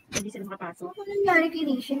ma-add. Hindi sila makapasok. Ano nangyari kay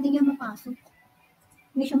Nisha? Hindi niya mapasok.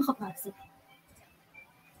 Hindi siya makapasok.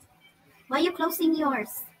 Why are you closing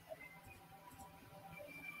yours?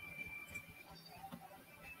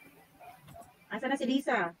 Asa na si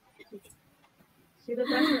Lisa? She will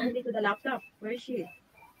transfer early to the laptop. Where is she?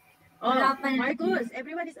 Oh, Wala pa na. Marcos,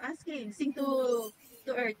 everyone is asking. Sing to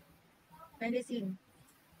Earth. Can they sing?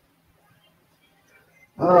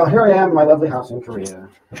 Here I am, in my lovely house in Korea.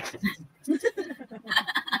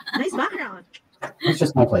 Nice background. It's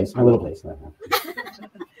just my place, my little place.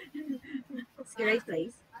 It's a great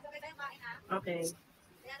place. Okay.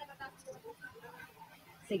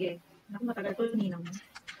 Sige. Naku, matagal ko ninang.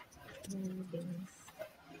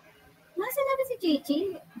 Nasaan na ba si Cheche?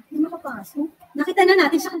 Hindi makapasok. Nakita na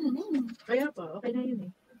natin siya kanina. Kaya pa, okay na yun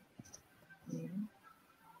eh.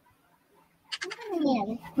 Ano ka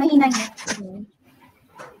nangyari? Mahina niya.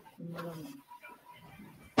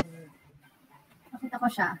 Nakita ko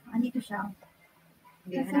siya. Andito siya.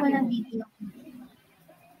 Kasi walang video.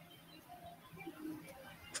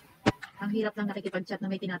 Ang hirap lang nakikipag-chat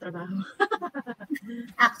na may tinatrabaho.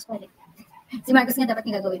 Actually. Si Marcos nga dapat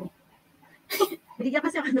niya gagawin. Binigyan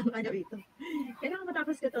kasi ako ng ano ito. Kailangan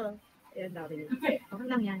matapos ko to. Ayan, dami yun. Okay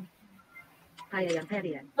lang yan. Kaya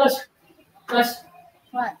yan. What?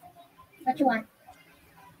 What you want?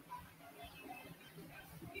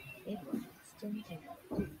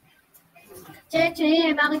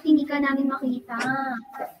 Cheche, bakit hindi ka namin makita?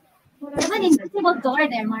 Diba invisible door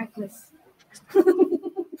there, Marcos?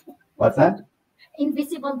 What's that?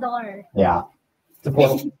 Invisible door. Yeah. It's a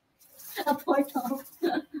portal. A portal.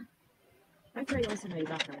 I try also my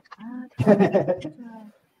background.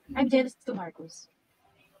 I'm jealous to Marcos.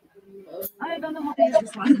 I don't know how to use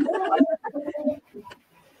this one.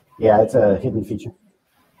 Yeah, it's a hidden feature.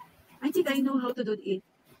 I think I know how to do it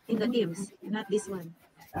in the Teams, not this one.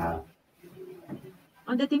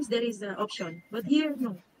 On the Teams, there is an option. But here,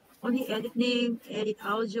 no. Only edit name, edit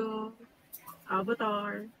audio,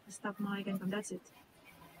 avatar, stuff now I can come. That's it.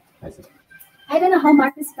 I see. I don't know how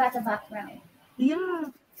Marcos got a background.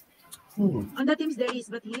 Yeah. On the Teams, there is.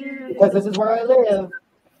 But here, Because this is where I live.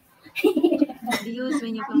 the use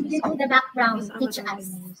when you come. You know the background. Use Teach avatar us.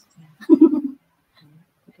 and use-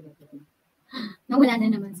 Nawala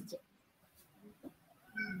na naman si Cheche.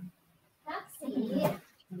 Taxi.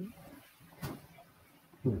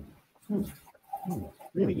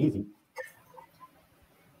 Really easy.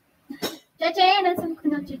 Cheche, nasan ko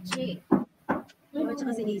na Cheche? Oh,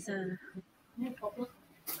 tsaka si Lisa.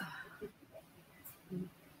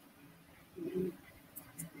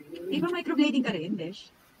 Di ba microblading ka rin,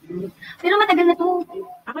 Besh? Pero matagal na to.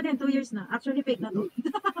 Ako din, 2 years na. Actually, fake na to.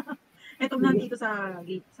 Etong nandito sa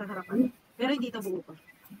gate, sa harapan. Pero hindi ito buo pa.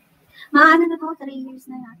 Maano na to, 3 years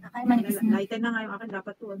na yata. Kaya manipis na. Lighten na nga yung akin,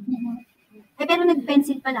 dapat to. Eh, pero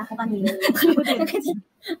nag-pencil pala ako kanina.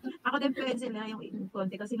 Ako din pencil na yung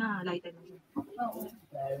konti kasi nga lighten na siya. Oo.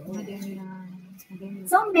 Madami na.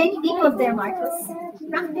 So many people there, Marcos.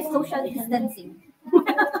 Practice social distancing.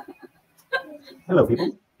 Hello,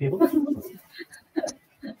 people. People.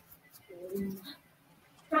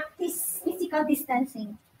 Practice physical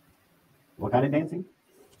distancing. What kind of dancing?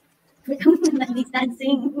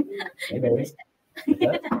 Distancing. Hey, baby.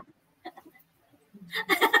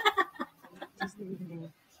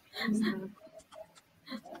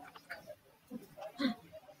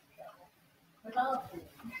 What's up?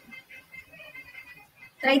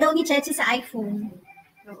 Try daw ni Cheche sa iPhone.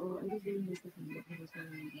 Oo,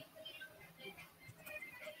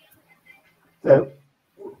 So,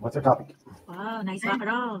 what's our topic? wow, nice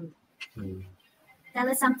background. Tell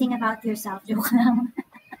us something about yourself. Joke lang.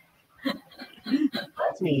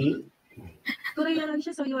 That's me. Korea lang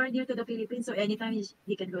siya, so you are near to the Philippines, so anytime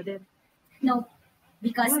he can go there. No,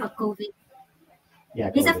 because Why? of COVID.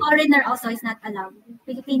 Yeah, He's a COVID. foreigner also, he's not allowed.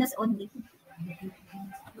 Filipinos only.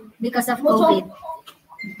 Because of COVID.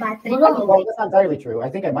 Bad trip Well, COVID. that's not entirely true. I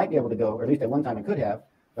think I might be able to go, or at least at one time I could have,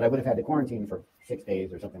 but I would have had to quarantine for 6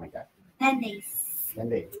 days or something like that. 10 days. 10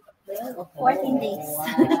 days. 14 days.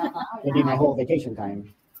 It'd be my whole vacation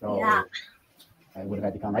time. So Yeah. I would have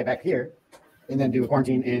had to come right back here and then do a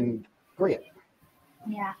quarantine in Korea.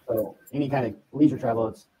 Yeah. So any kind of leisure travel,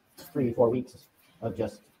 it's 3-4 weeks of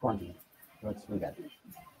just quarantine. So it's really bad.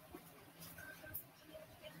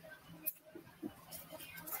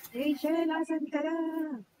 Rachel, asan ka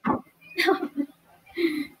na?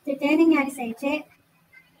 Che, ano nangyari sa'yo, Che?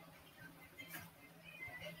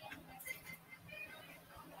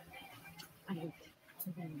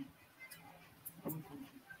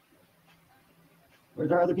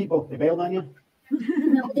 Where's our other people? They bailed on you?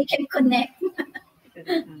 No, they can connect.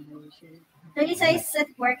 Teresa is at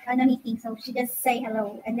work on a meeting, so she just say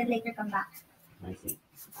hello and then later come back. I see.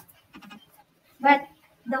 But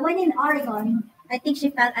the one in Oregon, I think she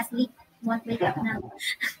fell asleep. Won't wake up now.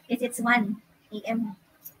 Because it's 1 a.m.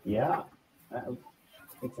 Yeah, that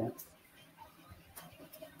makes sense.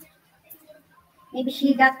 Maybe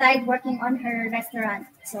she got tired working on her restaurant,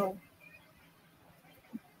 so.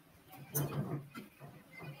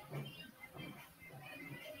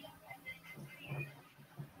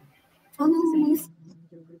 Oh no, miss.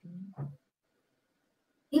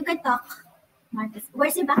 You can talk, Marcus.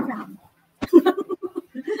 Where's your background?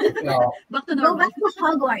 No, Back to Go normal. back to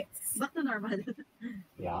Hogwarts. Back to normal.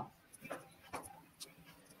 yeah.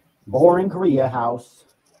 Boring Korea house.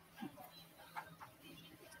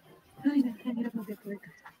 Ay, hirap mag-work.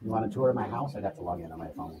 You want a tour of my house? I'd have to log in on my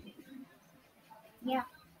phone. Yeah.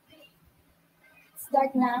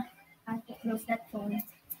 Start na. I have to close that phone.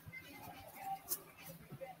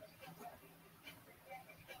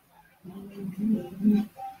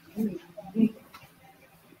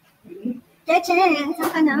 Cheche, saan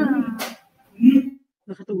ka na?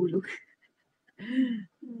 Nakatulog.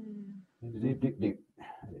 I didn't need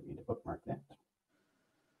to bookmark that.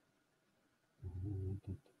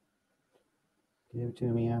 Give it to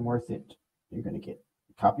me, I'm worth it. You're going to get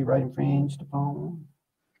copyright infringed upon.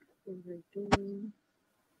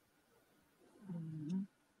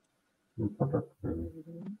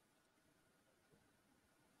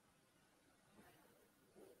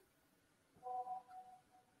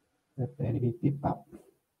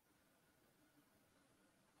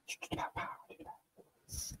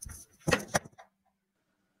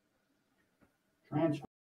 Transfer.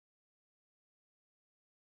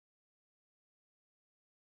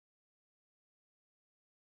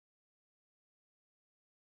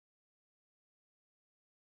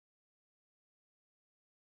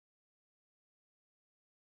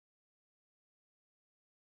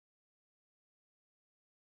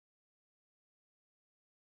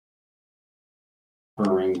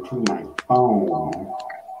 Referring to my phone.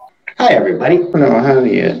 Hi, everybody. I don't know how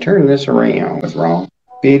you turn this around. What's wrong?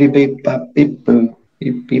 Beep beep bop beep boop.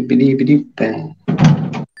 Beep beep beep beep bang.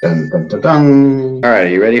 Dun dun dun dun. All right, are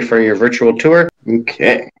you ready for your virtual tour?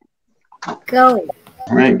 Okay. Go.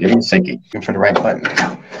 All right, give me a second. Looking for the right button.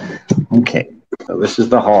 Okay. So this is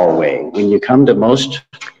the hallway. When you come to most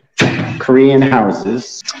Korean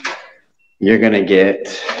houses, you're gonna get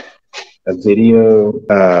a video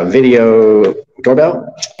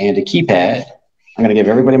doorbell and a keypad. I'm gonna give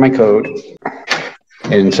everybody my code,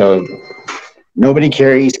 and so nobody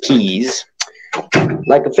carries keys.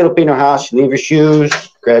 Like a Filipino house, you leave your shoes,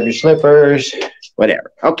 grab your slippers,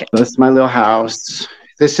 whatever. Okay, so this is my little house.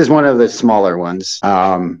 This is one of the smaller ones.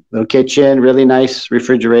 Little kitchen, really nice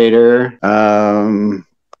refrigerator, and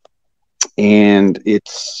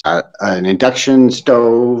it's an induction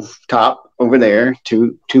stove top over there.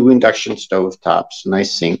 Two induction stove tops,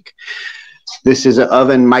 nice sink. This is an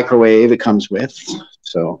oven microwave it comes with.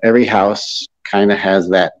 So every house kind of has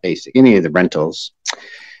that basic, any of the rentals.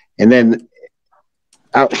 And then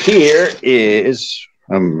out here is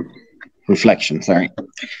reflection, sorry.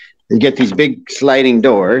 You get these big sliding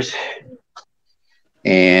doors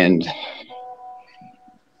and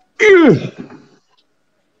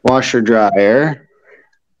washer dryer.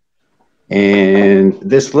 And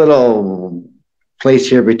this little place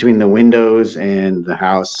here between the windows and the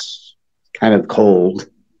house, kind of cold. It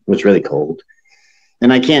was really cold.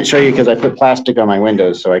 And I can't show you because I put plastic on my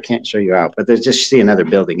windows, so I can't show you out. But there's just see another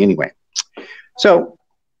building anyway. So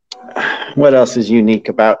what else is unique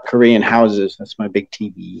about Korean houses? That's my big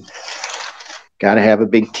TV. Got to have a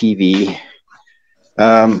big TV.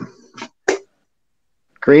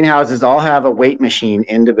 Korean houses all have a weight machine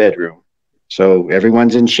in the bedroom. So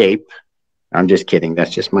everyone's in shape. I'm just kidding.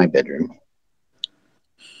 That's just my bedroom.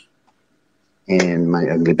 And my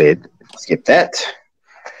ugly bed. Skip that.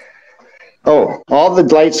 Oh, all the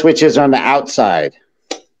light switches on the outside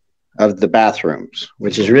of the bathrooms,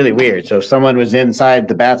 which is really weird. So if someone was inside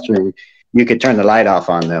the bathroom, you could turn the light off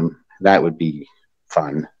on them. That would be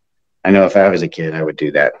fun. I know if I was a kid, I would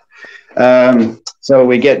do that. So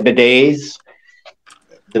we get bidets,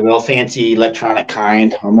 the real fancy electronic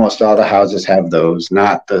kind. Almost all the houses have those,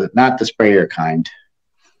 not the sprayer kind.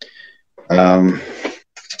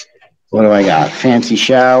 What do I got? Fancy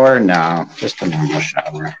shower? No, just a normal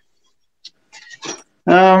shower.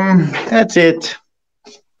 That's it.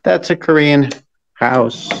 That's a Korean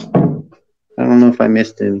house. I don't know if I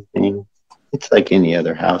missed anything. It's like any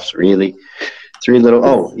other house, really. Three little.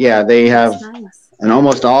 Oh, yeah, they have, and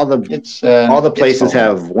almost all the places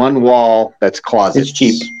have one wall that's closets. It's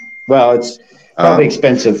cheap. Well, it's probably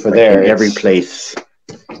expensive for there. Every place.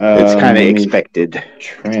 It's kind of expected.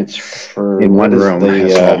 Transfer In one room, a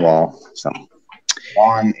small wall. So.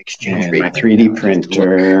 On exchange And rate. my 3D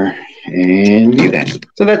printer and view that.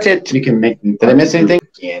 So that's it. You can make. Did I miss anything?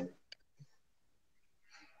 Yeah.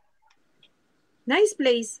 Nice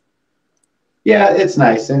place. Yeah, it's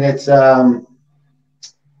nice, and it's how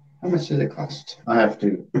much does it cost? I have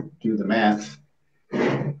to do the math.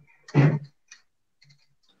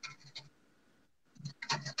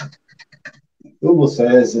 Google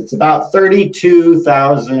says it's about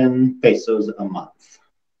 32,000 pesos a month.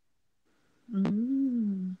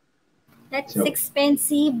 That's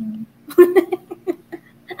expensive.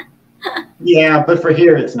 Yeah, but for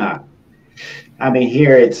here it's not. I mean,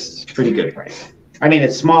 here it's pretty good price. I mean,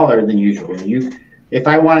 it's smaller than usual. If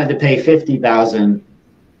I wanted to pay 50,000,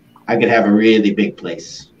 I could have a really big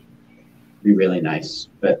place. Be really nice,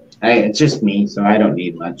 but it's just me, so I don't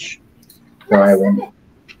need much. So I went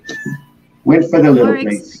for the little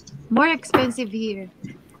place. More expensive here.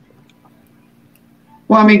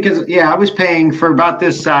 Well, I mean, because, yeah, I was paying for about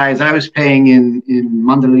this size. I was paying in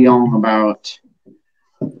Mandaluyong about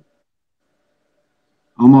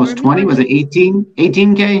almost 20. Was it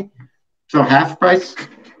 18K? So half price.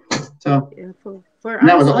 So yeah, for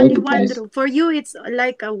that us, was only the one place. room. For you, it's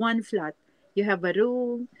like a one flat. You have a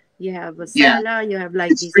room, you have a Yeah. sala, you have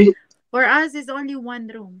like It's this. free. For us, it's only one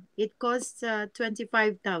room. It costs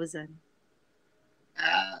 25,000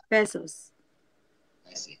 pesos.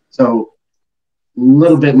 I see. So a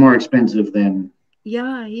little bit more expensive than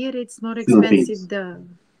Yeah, here it's more Philippines. expensive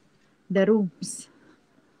the rooms.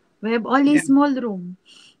 We have only small room.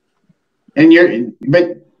 And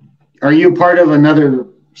but are you part of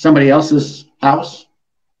somebody else's house?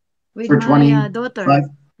 With For my 25? daughter.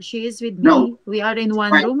 She is with No. me. We are in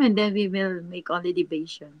one Right. room and then we will make only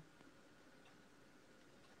division.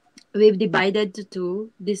 We've divided to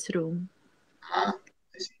two, this room.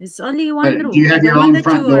 It's only one But room. do you have The your one own that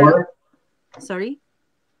front you are- door? Sorry?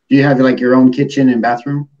 Do you have like your own kitchen and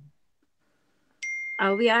bathroom?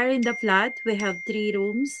 We are in the flat. We have 3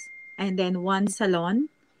 rooms and then 1 salon.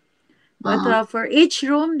 But for each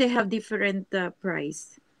room, they have different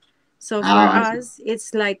price. So for I see. us,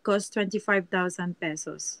 it's like cost 25,000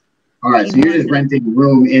 pesos. All right, so in you're one just room. renting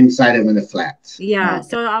room inside of the flats. Yeah, Okay.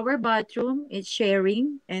 so our bathroom is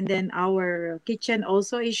sharing, and then our kitchen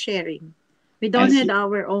also is sharing. We don't I have see.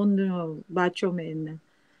 our own bathroom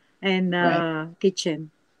and Right. kitchen.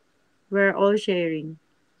 We're all sharing,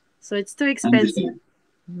 so it's too I expensive.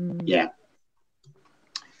 understand. Yeah.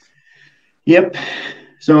 Yep.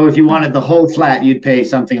 So if you wanted the whole flat, you'd pay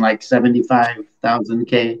something like 75,000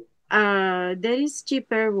 K. There is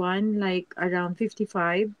cheaper one like around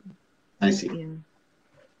 55. I see. Yeah,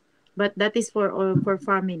 but that is for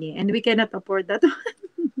family, and we cannot afford that.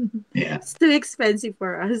 Yeah, It's too expensive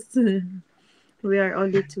for us. We are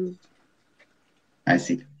only 2. I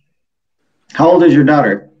see. How old is your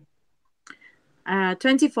daughter?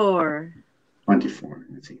 24. 24.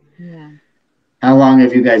 I see. Yeah. How long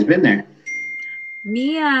have you guys been there?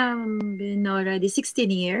 Me, been already 16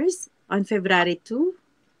 years on February 2.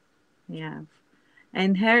 Yeah.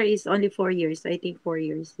 And her is only 4 years. I think 4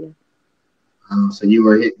 years. Yeah. So you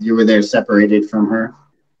were there separated from her?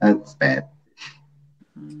 That's bad.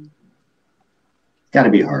 It's got to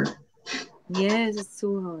be hard. Yes, it's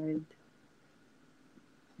so hard.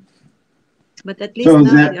 But at So least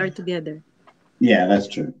is now that- we are together. Yeah, that's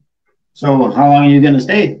true. So how long are you going to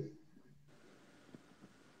stay?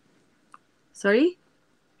 Sorry?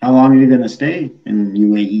 How long are you going to stay in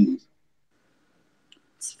UAE?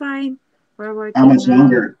 It's fine. We're working. How much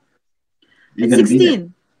longer? are you It's gonna be there?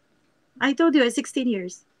 16. I told you, it's 16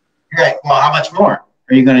 years. Right. Well, how much more?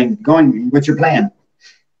 Are you going? What's your plan?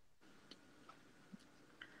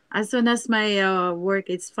 as soon as my work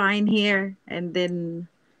is fine here, and then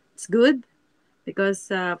it's good because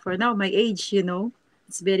for now my age,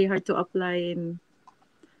 it's very hard to apply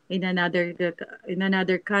in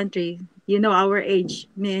another country. Our age,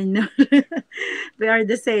 me and we are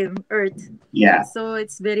the same Earth. Yeah. So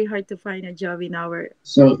it's very hard to find a job in our.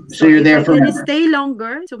 So So you're if there I can forever. stay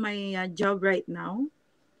longer to my job right now,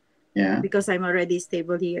 Yeah. because I'm already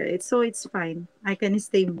stable here, it's fine. I can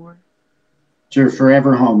stay more. So you're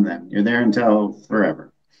forever home then. You're there until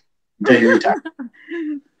forever. Until you retire.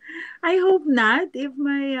 I hope not. If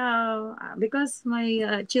my because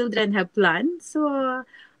my children have plans, so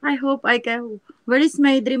I hope I can. Where is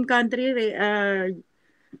my dream country?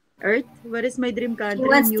 Earth. Where is my dream He country?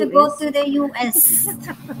 wants In to go US. to the US.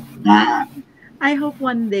 Ah, I hope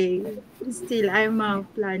one day. Still, I'm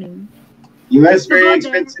planning US to very go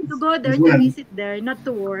there. expensive. To go there as to well. visit there, not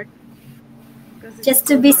to work. Because it's Just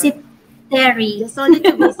to so visit hard. Terry. Just only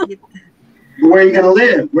to visit. Where are you gonna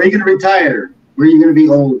live? Where are you gonna retire? Where are you gonna be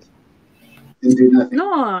old and do nothing?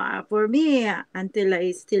 No, for me, until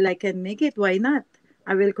I can make it, why not?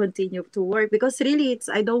 I will continue to work because really,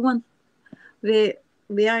 I don't want we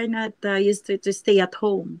we are not used to stay at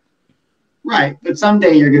home. Right, but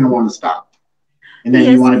someday you're gonna want to stop, and then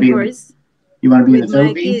you Yes, want to of be course. you want to be in With the my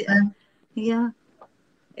Philippines kid, then. yeah.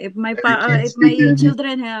 Your If kids my think that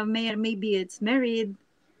children maybe it's married,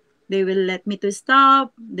 they will let me to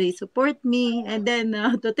stop. They support me, and then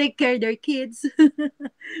to take care of their kids.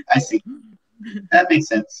 I see. That makes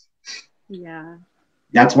sense. Yeah,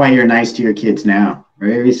 That's why you're nice to your kids now.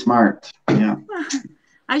 Very smart. Yeah,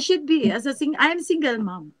 I should be I'm single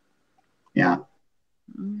mom. yeah.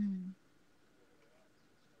 Mm,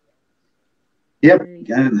 Yep. very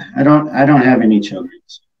good. I don't have any children.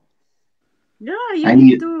 Yeah, you I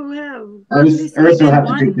need need to have at Earth. least Earth will even have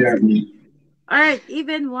to take one. care of me. All right,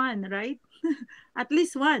 even one, right? At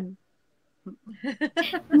least one.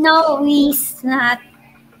 No, he's not.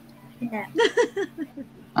 Yeah.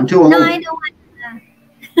 I'm too old. No, I don't want to.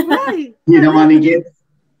 Why? You don't want to get.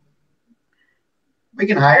 We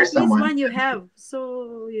can hire At least someone. one you have.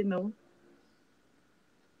 So, You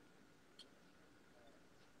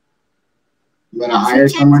want to Si hire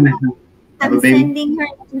someone to Chen, have a I'm baby? sending her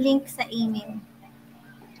the link sa email.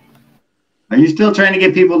 Are you still trying to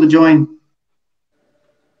get people to join?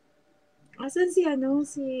 asan si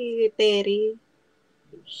Terry?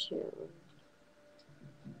 Sure.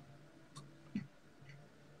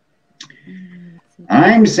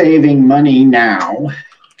 I'm saving money now,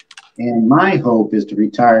 and my hope is to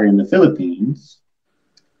retire in the Philippines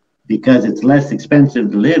because it's less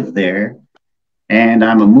expensive to live there, and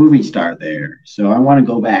I'm a movie star there. So I want to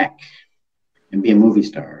go back and be a movie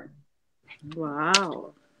star.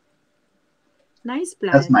 Wow. Nice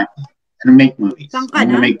That's plan. my plan. I'm gonna make movies. Saan ka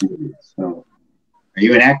I'm gonna na? make movies. So, are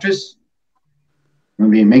you an actress?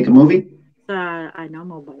 Want to make a movie? Sa,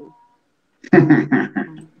 mobile.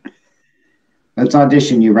 Let's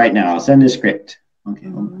audition you right now. I'll send a script. Okay.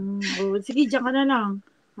 Hold on. Sige, dyan ka na lang.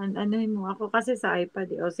 Anuhin mo ako kasi sa iPad.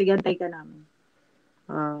 Sige, antay ka namin.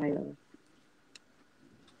 Okay.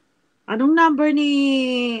 Anong number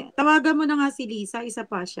tawagan mo na nga si Lisa, isa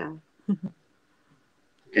pa siya.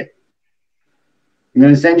 Okay. I'm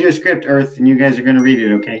gonna send you a script, Earth, and you guys are gonna read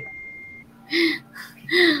it. Okay.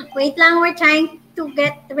 Wait lang, we're trying to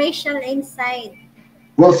get Rachel inside.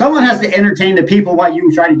 Well, someone has to entertain the people while you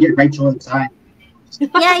try to get Rachel inside.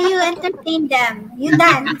 Yeah, you entertain them. You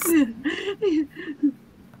dance.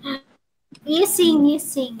 You sing, you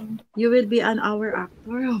sing. You will be an hour actor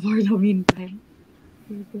for the meantime.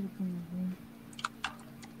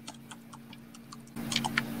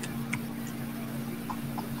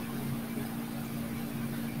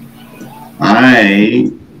 I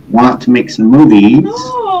want to make some movies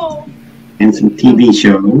and some TV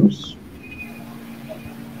shows.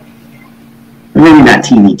 Or maybe not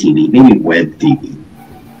TV, maybe web TV.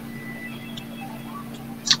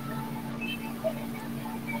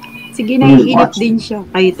 Sige, naiinip din siya.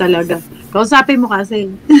 Kayo talaga. Kausapin mo kasi.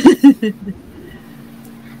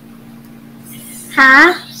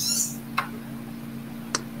 Ha?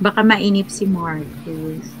 Baka mainip si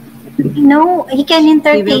Marcus. No, he can He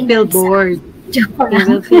entertain will feel himself. bored. Joke He lang.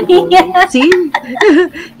 will feel bored. See?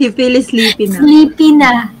 He feels sleepy na. Sleepy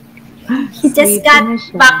na. He just Sleepy got na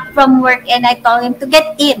siya. back from work and I told him to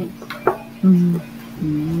get in.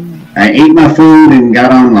 I ate my food and got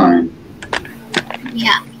online.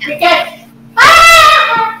 Yeah.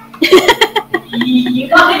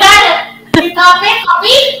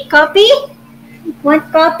 Copy? Want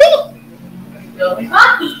copy?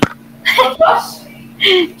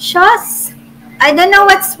 Shots. I don't know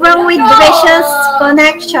what's wrong with Rachel's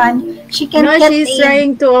connection. She can No, get she's in.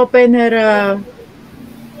 trying to open her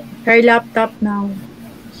laptop now.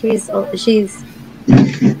 She's going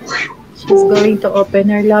to open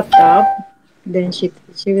her laptop. Then she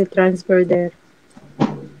will transfer there.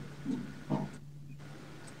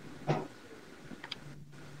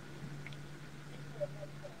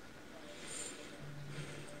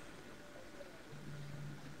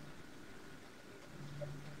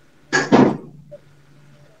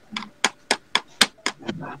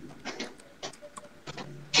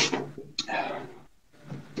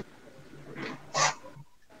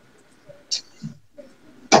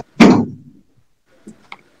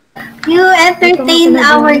 You entertain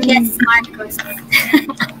our guests, Marcos.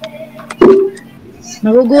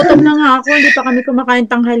 Nagugutom na nga ako. Hindi pa kami kumakain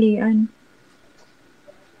tanghalian.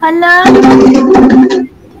 Hala.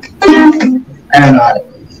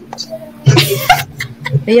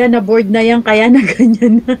 Ayan, na-board na yan. Kaya na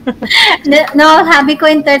ganyan na. No, sabi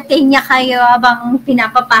ko entertain niya kayo habang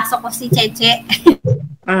pinapapasok ko si Cheche.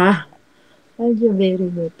 Very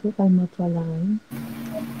good. Tama pala.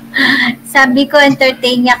 Sabi ko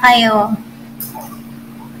entertain niya kayo.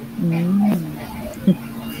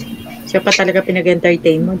 Siya pa talaga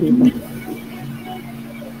pinag-entertain mo, di ba?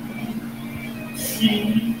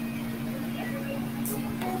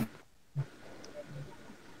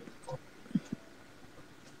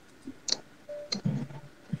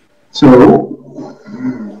 So,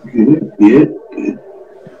 good.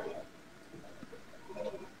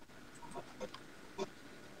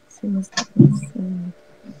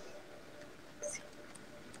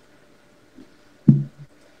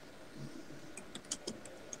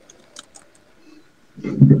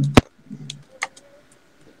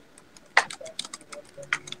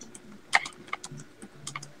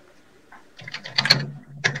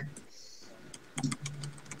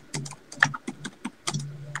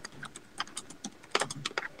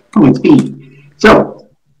 Oh, it's me. So,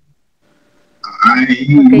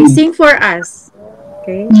 Okay, sing for us.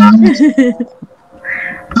 Okay?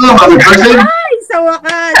 Hello, other person. Ay, sa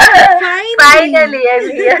wakas! Finally, I'm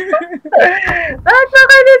here. Bakit mo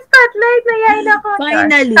ka ng spotlight? Nayain ako.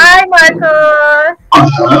 Finally. Hi, Marcos. Oh,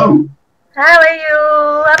 hello. How are you?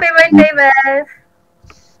 Happy birthday, Beth.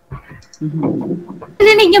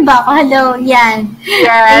 Narinig niyo ba ako? Hello, yan.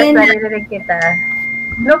 Yes, Ayun na. narinig kita.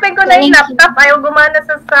 Lupin ko na yung Thank you. laptop. Ayaw gumana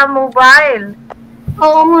sa mobile.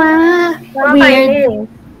 Oo nga. Weird.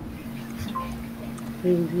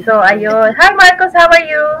 So, ayun. Hi, Marcos. How are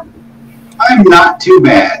you? I'm not too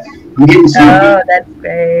bad. I'm getting sleepy. Oh, that's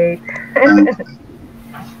great.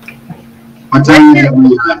 What time is it?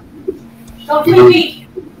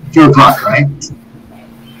 2 o'clock, right?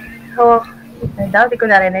 Oh, ay daw, di ko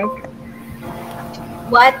narinig.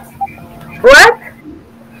 What? What?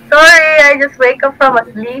 Sorry, I just wake up from a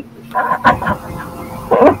sleep.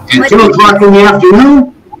 At 2 o'clock in the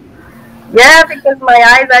afternoon? Yeah, because my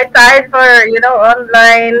eyes are tired for,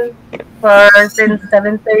 online since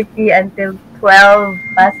 7:30 until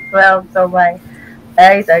past 12, so my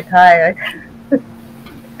eyes are tired.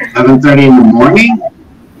 7:30 in the morning?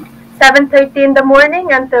 7:30 in the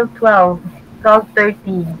morning until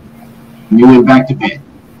 12:30. And you went back to bed.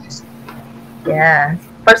 Yeah,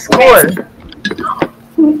 for school.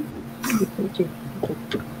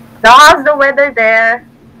 So how's the weather there?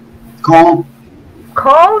 Cold?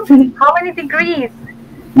 Cold? How many degrees?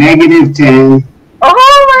 -10.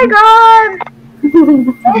 Oh my god!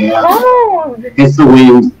 Yeah. Cold! It's the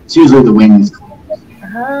wind. It's usually the wind is cold.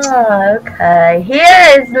 Ah, okay.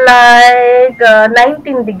 Here is like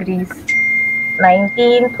 19 degrees.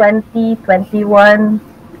 19, 20, 21,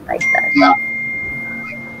 like that. Yeah.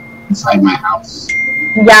 Inside my house.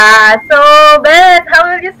 Yeah, so Beth, how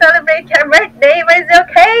will you celebrate your birthday? Where's your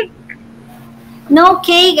cake? No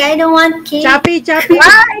cake. I don't want cake. Chappy.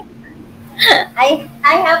 Why?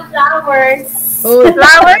 I have flowers. Oh,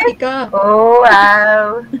 Flowers? ka. Oh,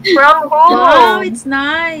 wow. From who? Wow, it's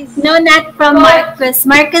nice. No, not from Marcus.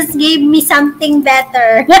 Marcus gave me something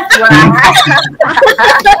better. Wow.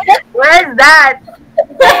 Where's that?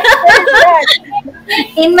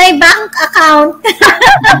 In my bank account.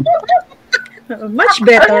 Much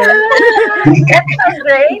better. That's so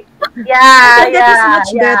great. Yeah, That is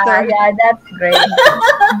much better. Yeah, that's great.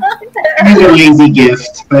 It's a lazy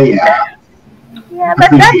gift, but yeah. Yeah, but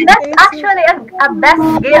that's actually a best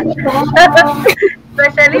gift.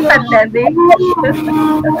 Especially pandemic.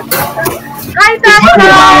 Hi, Tasha!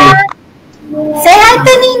 Say hi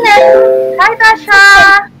to Nina. Hi, Tasha!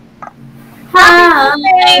 Hi.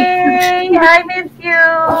 Hey, I miss you.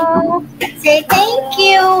 Say thank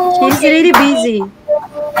you. She's really busy.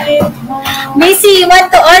 Missy, you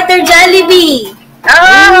want to order Jollibee?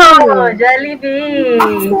 Oh, Jollibee.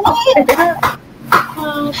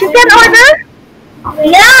 She can order?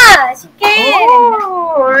 Yeah, she can.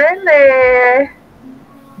 Oh, really?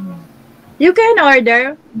 You can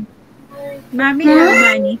order. Mommy have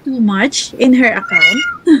money too much in her account.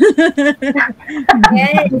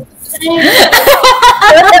 Yes.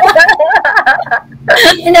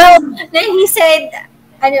 Then he said,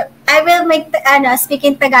 I will make, speak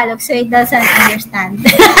in Tagalog so he doesn't understand.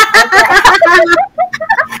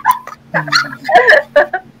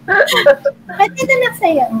 Ba't ito lang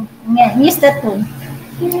sa'yo? Yeah, use that too.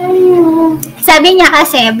 Sabi niya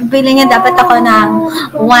kasi, bibili niya dapat ako ng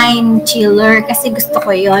wine chiller kasi gusto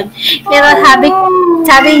ko yon. Pero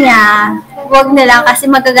sabi niya, wag na lang kasi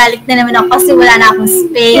magagalit na naman ako kasi wala na akong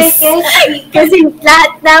space. Kasi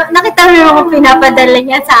lahat, nakita mo naman ako pinapadala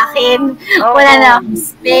niya sa akin. Wala na akong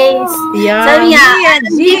space. Yeah. Sabi niya,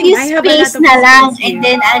 give you I have a space lot of na lang space and here.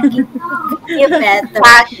 then I'll give you better.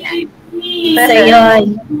 So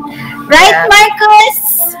yun. Right, Marcos?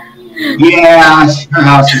 Yeah, her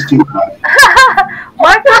house is too crowded.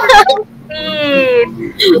 Marcos is so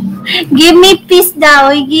sweet. Give me peace daw.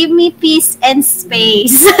 Give me peace and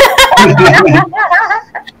space.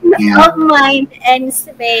 Yeah. Of mind and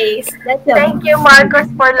space. That's all. Thank you, Marcos,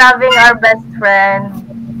 for loving our best friend.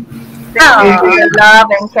 Oh. Thank you for your love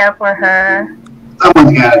and care for her.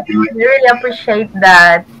 Someone's got to do We really appreciate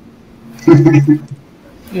that. it.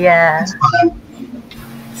 Yeah. It's fine.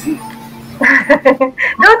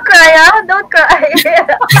 Don't cry, huh? Don't cry.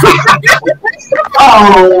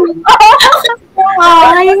 Oh,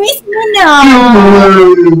 Oh, I miss mo na.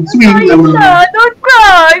 sweet little. Aisha, don't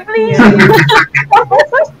cry, please.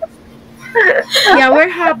 Yeah, we're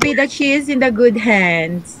happy that she is in the good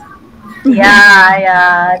hands.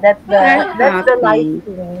 Yeah. That's the Happy. life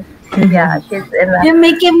thing. Yeah, she's in a... You're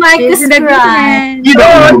making Marcos She's in the good cry. hands. You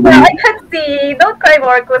Oh, don't know I can see. Don't cry,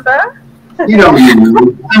 Marcos, huh? me. You don't know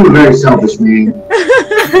me. I'm a very selfish man.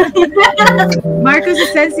 Marcos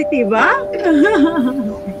is sensitive, huh?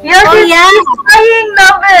 Yeah, Oh, yeah. he's crying,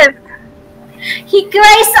 Novice. He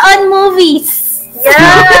cries on movies.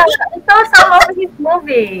 Yeah, I saw some of his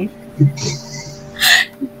movies.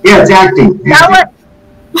 Yeah, it's acting. That one,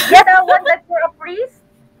 yeah, that one that you're a priest.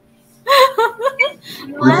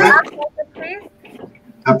 You What's were that? asked as a priest.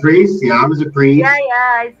 A priest? Yeah, I was a priest. Yeah,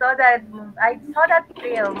 I saw that. I saw that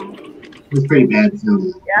film. It was pretty bad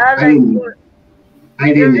film. Yeah,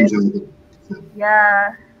 I didn't enjoy it.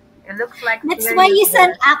 yeah. It looks like. That's serious why he's an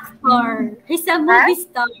work. actor. He's a movie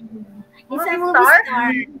star. He's a Movie movie star?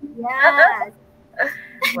 star. Yes.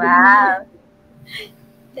 Wow.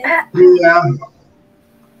 Yeah,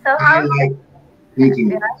 So I how? like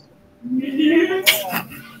making it.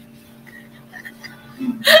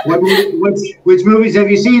 Which movies have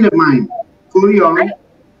you seen of mine? Culion,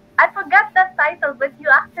 I forgot the title, but you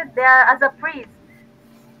acted there as a priest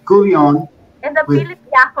Culion, in the With-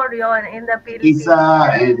 Philippine in the Philippines. Isa,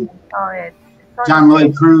 and Oh, it's so John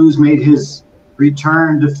Lloyd Cruz made his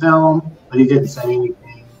return to film, but he didn't say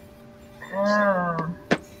anything. Mm.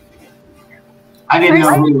 I didn't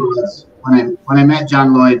know who he was when I met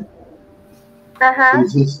John Lloyd. He Uh-huh.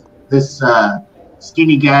 was just this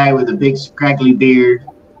skinny guy with a big scraggly beard.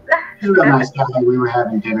 He was a real nice guy. We were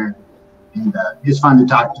having dinner, and he was fun to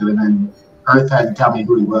talk to. And then Earth had to tell me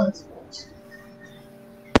who he was.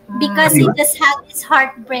 Because he just had his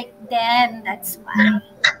heartbreak then. That's why.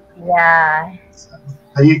 Yeah.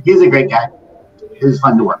 But he's a great guy. He was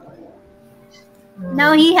fun to work with.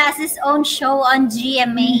 Now he has his own show on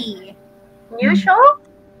GMA. New show?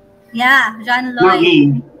 Yeah, John Not Lloyd.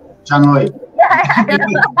 me, John Lloyd.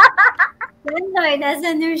 John Lloyd has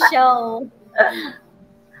a new show.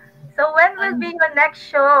 So when will be your next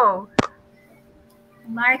show?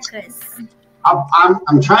 Marcus.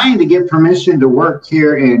 I'm trying to get permission to work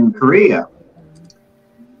here in Korea.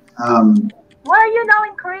 Where are you now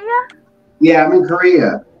in Korea? Yeah, I'm in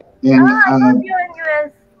Korea, and I thought you're in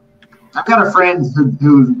US. I've got a friend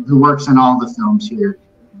who works in all the films here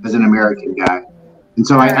as an American guy, and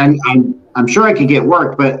so I'm sure I could get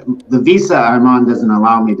work, but the visa I'm on doesn't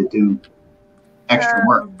allow me to do extra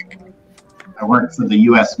work. I work for the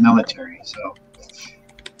U.S. military, so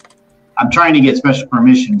I'm trying to get special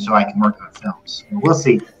permission so I can work on films. We'll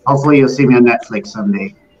see. Hopefully, you'll see me on Netflix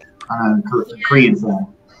someday on a Korean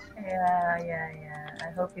film. Yeah.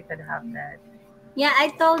 I hope you could have that. Yeah, I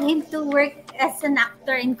told him to work as an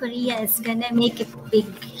actor in Korea. It's gonna make it big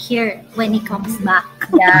here when he comes back.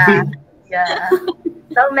 Yeah.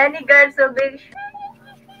 So many girls will be.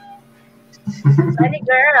 Many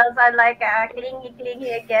girls are like clingy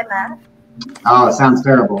again, huh? Oh, it sounds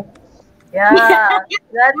terrible. Yeah,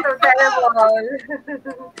 that's so terrible.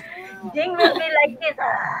 Jing will be like this.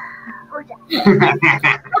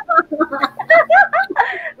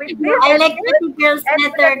 With this I and like this, pretty girls and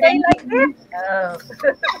better gonna say than like you. this. Oh.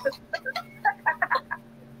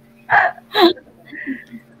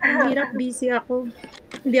 Ang hirap, busy ako.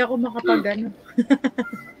 Hindi ako makapag-ano.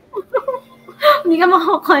 Hindi ka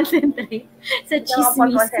makakonsentrate sa Hindi ako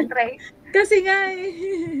chismis. concentrate. Kasi nga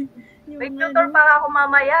eh. May tutor pa ako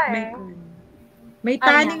mamaya eh. May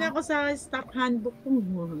tanning ako sa staff handbook ko.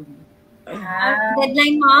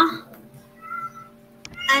 Deadline mo?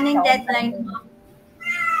 Anong deadline mo?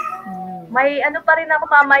 May ano pa rin ako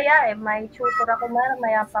mamaya eh. May tutor ako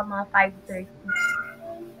mamaya pa mga 5:30.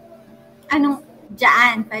 Anong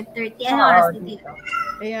dyan? 5:30? Anong oras dito?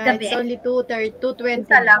 Kaya Gabi? it's only 2:20.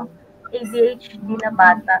 Isa lang. ADHD na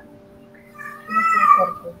bata. Sinututor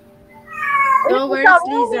ko. So, Uy, where's ikaw,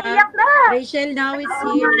 Liza? umiiyak na. Rachel now is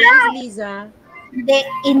here. Where's Liza? Hindi,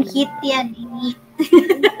 in heat yan. In heat.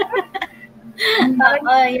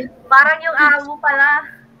 Parang yung amo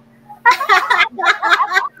pala.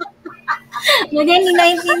 Ngayon,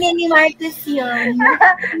 ninaintindihan ni Marcus yun.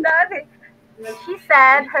 She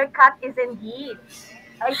said her cat is in heat.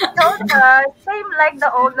 I told her, same like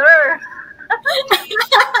the owner.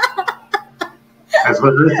 That's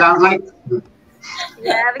what it sounds like.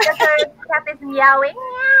 Yeah, because her cat is meowing,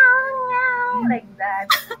 meow, meow, like that.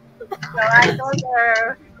 So I told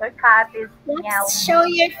her cat is meowing. Let's show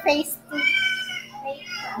your face to.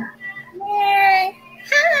 Hi.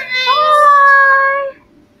 Hi.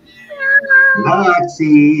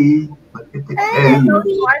 Nazi. Look at the camera.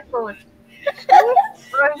 Marcos.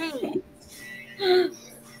 Rohi.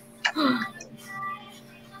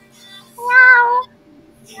 Meow.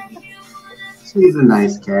 She's a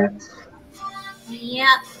nice cat. Yeah.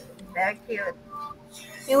 They're cute.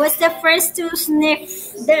 It was the first to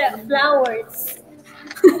sniff the flowers.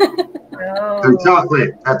 And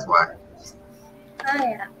chocolate, that's why. Oh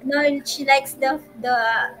yeah. No, she likes the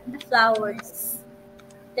flowers.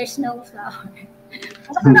 There's no flower.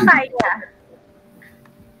 Ano kinakain niya?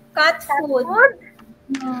 Cat food.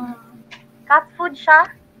 Cat food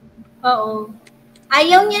siya? Oo.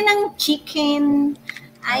 Ayaw niya ng chicken.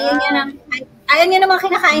 Ayaw niya ng mga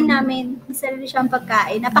kinakain namin. Masarili siyang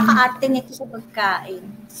pagkain. Napaka-arte nito sa pagkain.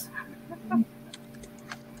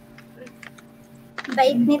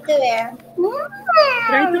 Bait nito eh.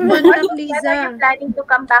 Try to When contact Liza. are you planning to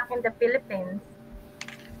come back in the Philippines?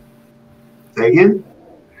 Say again?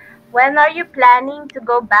 When are you planning to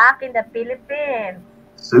go back in the Philippines?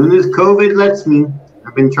 Soon as COVID lets me.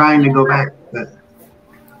 I've been trying to go back, but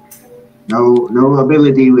no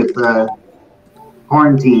ability with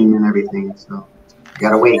quarantine and everything, so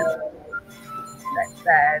gotta wait. That's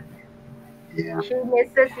sad. Yeah. She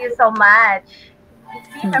misses you so much. You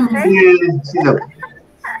see her face? Yeah, she's okay.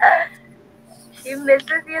 She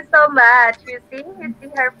misses you so much. You see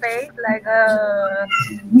her face like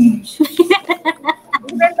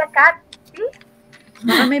even the cat. See?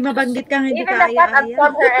 Baka may mabanggit kang hindi Even the cat kaya.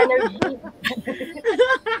 absorbs her energy.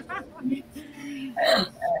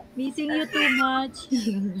 Missing you too much.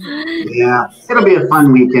 Yeah, it'll be a fun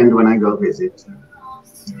weekend when I go visit.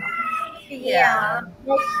 Yeah.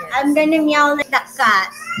 I'm gonna meow like the cat.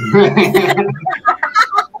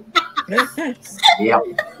 Yep.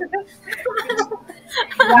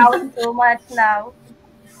 Wow, so much now.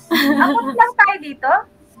 Ako lang tayo dito?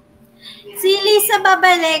 Si Lisa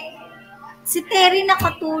babalik. Si Terry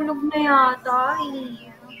nakatulog na yata.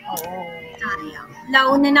 Sayang.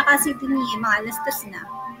 Launa na kasi din eh. Mga alas-2 na.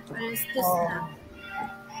 Alas-2 na.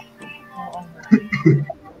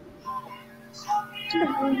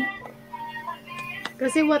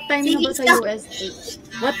 Kasi what time na ba sa US?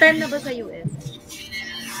 What time na ba sa US?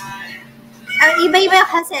 Iba-iba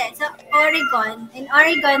kasi. So, Oregon. In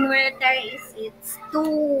Oregon, where Terry is, it's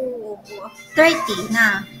 2:30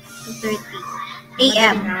 na. 2:30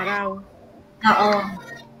 a.m. Araw. Oo.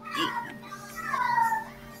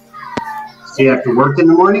 So you have to work in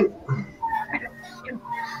the morning?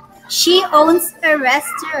 She owns a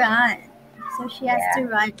restaurant. So she has to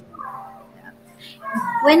run.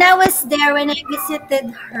 When I was there, when I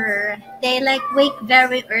visited her, they like wake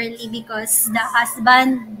very early because the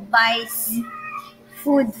husband buys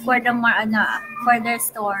food for for their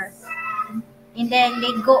store. And then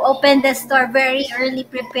they go open the store very early,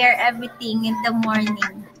 prepare everything in the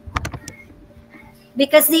morning.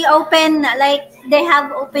 Because they open, like, they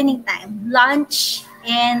have opening time, lunch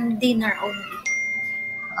and dinner only.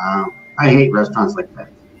 I hate restaurants like that.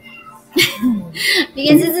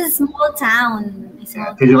 Because it's a small town.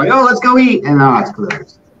 Because you're like, oh, let's go eat, and now it's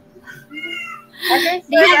closed. I think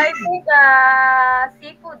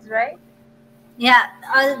seafoods, right? Yeah,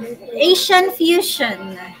 Asian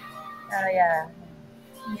fusion. Yeah.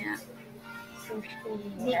 Yeah.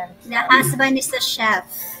 Sushi and The husband is a chef.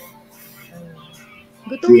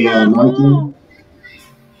 Gutom na ako. American?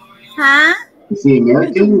 Ha? Is he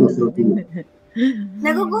American or Filipino?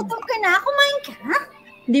 Nagugutom ka na? Kumain ka?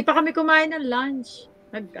 Hindi pa kami kumain ng lunch.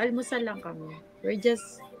 Nag-almusal lang kami. We're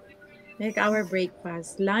just make our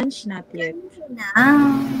breakfast. Lunch, not yet.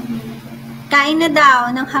 Kain na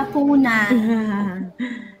daw ng hapunan.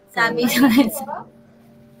 Sabi naman.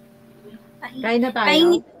 Kain na tayo.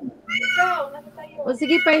 Kainit. O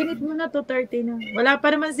sige, painit mo na. 2:30 na. Wala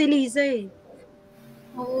pa naman si Lisa eh.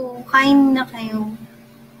 Oo, kain na kayo.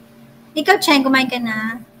 Ikaw, Chen, kumain ka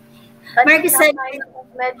na? Marcus said,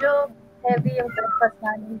 medyo heavy yung breakfast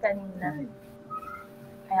namin kanina.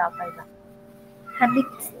 Kaya okay lang.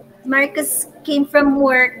 Marcus came from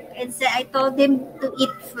work and said, I told him to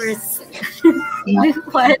eat first.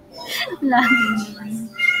 What?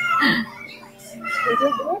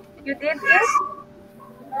 You did eat?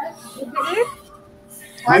 Did you eat?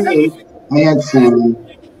 I ate. I had salmon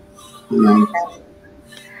tonight.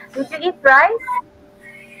 Did you eat rice?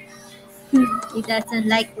 He doesn't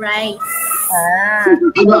like rice.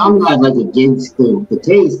 I'm not like against the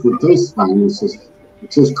taste. The taste is fine. It's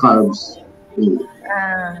just carbs.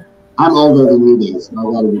 I'm older than you guys, so I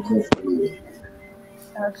gotta be careful with it.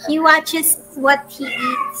 Okay. He watches what he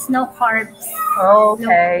eats, no carbs.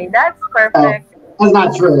 Okay, that's perfect. That's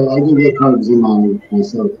not true. I do get carbs in my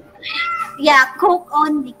soda. Yeah, Coke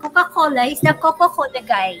only. Coca-Cola. He's the Coca-Cola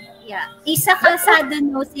guy. Yeah. Isa Calzado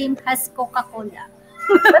knows him has Coca-Cola.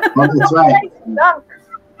 Well, that's right. Junk.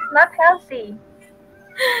 Not healthy.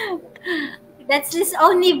 That's his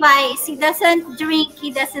only vice. He doesn't drink. He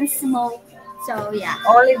doesn't smoke. So, yeah.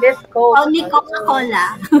 Only this Coke. Only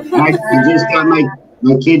Coca-Cola. I just got my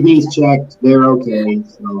kidneys checked. They're okay.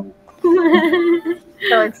 So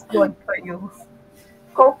it's good for you.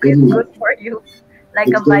 Coke is good for you. Like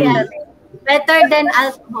It's a vitamin. Better than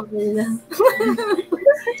alcohol.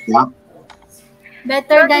 Yeah.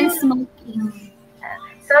 Better than smoking.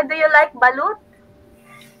 So do you like balut?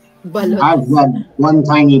 I've had one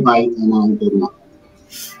tiny bite and I did not.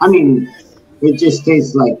 I mean, it just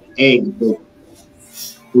tastes like egg, but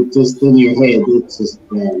it's just in your head. It's just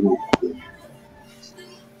no.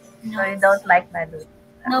 So you don't like balut?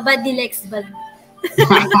 Nobody likes balut.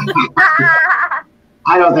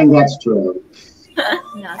 I don't think that's true.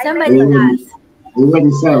 No, somebody does. They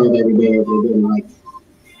wouldn't sell it every day if they didn't like it.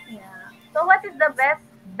 Yeah. So what is the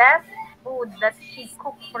best food that she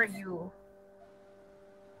cooked for you?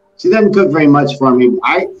 She doesn't cook very much for me.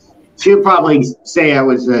 She'll probably say I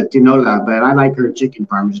was tinola, but I like her chicken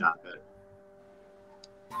parmesan better.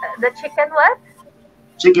 The chicken what?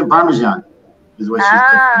 Chicken parmesan is what she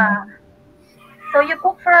cooks. So you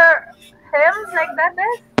cook for him like that,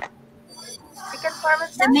 eh? Chicken They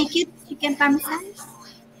parmesan? make it chicken parmesan?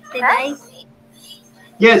 Did I?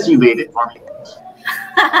 Yes, you made it for me.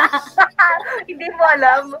 Hindi mo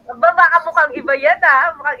alam. Baka mukhang iba yan,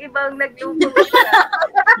 ah. Mukhang ibang nagluto.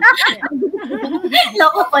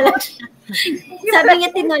 Loko pala siya. Sabi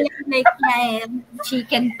niya tinola like niya eh.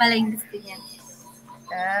 Chicken pala yung gusto niya.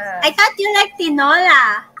 I thought you like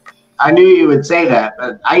tinola. I knew you would say that,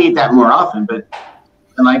 but I eat that more often. But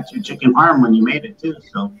I liked your chicken parm when you made it too.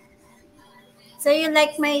 So you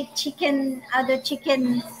like my chicken, other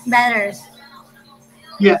chicken better?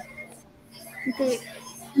 Yeah. Okay.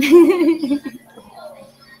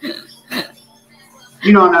 You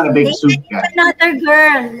know, I'm not a big soup guy. Another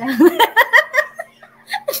girl.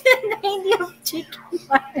 Hindi yung chicken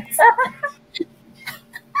parmesan.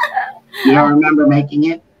 You don't remember making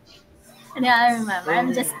it? No, I remember. I'm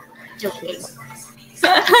just joking.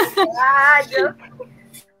 Joke.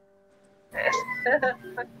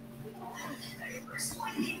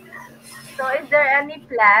 So is there any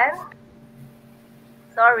plan?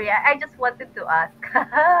 Sorry, I just wanted to ask.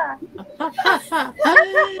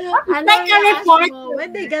 Like a reporter.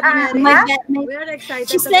 When they get married, we're excited.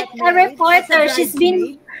 She's like a reporter. She's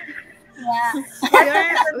been. Yeah.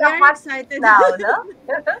 We're excited now, no?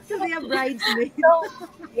 to be a bridesmaid.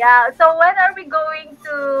 So when are we going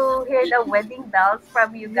to hear the wedding bells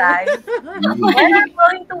from you guys? When are you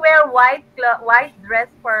going to wear white dress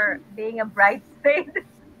for being a bridesmaid?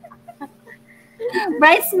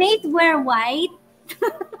 Bridesmaid wear white.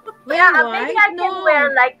 Maybe I can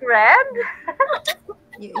wear like red.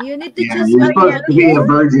 You need to Yeah, choose you're supposed to be a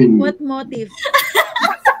virgin. what motive.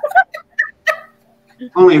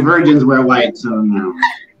 Only virgins wear white, so no.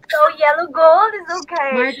 So yellow gold is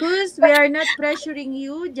okay. Marcus, we are not pressuring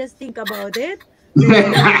you. Just think about it.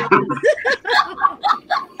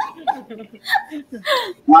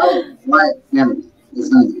 What? Yeah, it's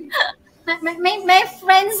not you. My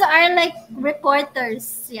friends are like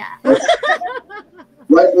reporters. Yeah.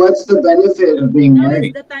 What's the benefit of being Now is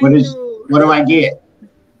married? the time to. What do I get?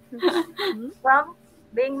 From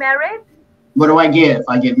being married, What do I get if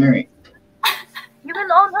I get married? you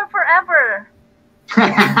will own her forever.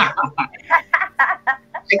 I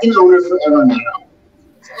can own her forever now.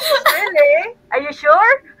 Really? Are you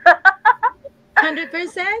sure?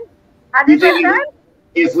 100%? You think 100%?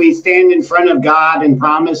 if we stand in front of God and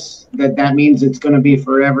promise that means it's going to be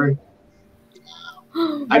forever?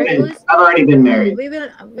 I've already been married. We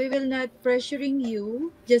will not pressuring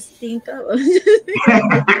you. Just think of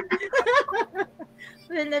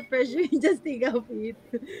we'll not pressure you, just think of it.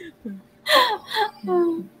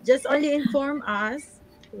 Just only inform us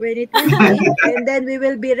when it will be, and then we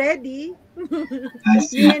will be ready.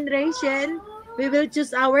 Me and Rachel, we will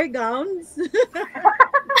choose our gowns.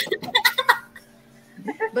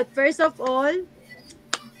 But first of all,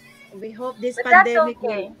 we hope this But that's pandemic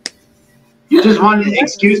okay. You just want an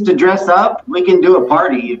excuse to dress up? We can do a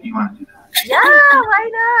party if you want to do that. Yeah, why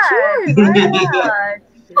not? Sure. Why not?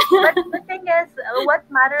 But the thing is, what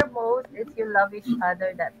matters most is you love each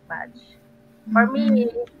other that much. For me,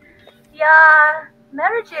 yeah,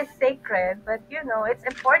 marriage is sacred, but it's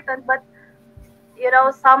important. But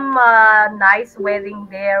some nice wedding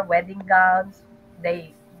there, wedding gowns,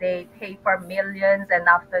 they pay for millions, and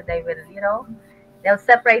after they will, they'll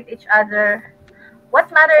separate each other. What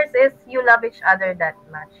matters is you love each other that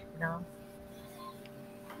much,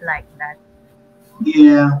 like that.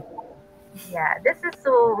 Yeah. Yeah, this is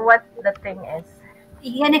what the thing is.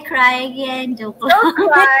 You gonna cry again? Joke Don't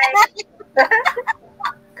cry.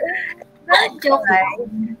 Don't Joke cry.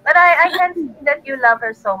 But I can see that you love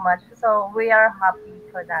her so much, so we are happy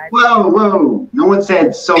for that. Whoa. No one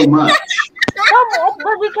said so much. So much,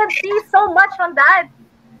 but we can see so much on that.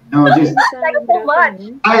 No, just Like so much.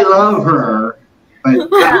 I love her, but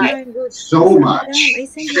not so much. I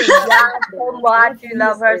send you Yeah, so much. You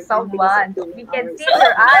love her so much. We can see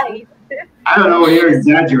her eyes. I don't know where you're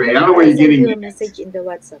exaggerating. I don't know where I you're send getting you a it. message in the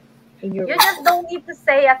WhatsApp. In your You just don't need to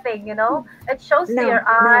say a thing, It shows to your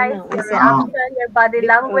eyes, I your send reaction, your body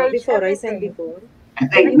language, before I sent everything. before. I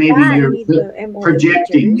think Like maybe that. you're Need the MO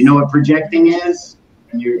projecting. You know what projecting is?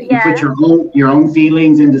 You Yeah. put your own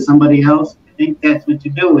feelings into somebody else. I think that's what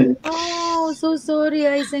you're doing. Oh, so sorry.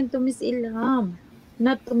 I sent to Miss Ilham,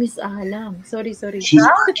 not to Miss Alam. Sorry.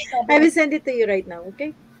 I will send it to you right now,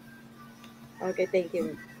 okay? Okay, thank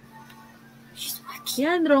you.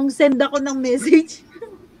 Yan, wrong send ako ng message.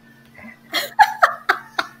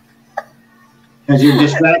 Because you're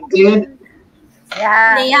distracted.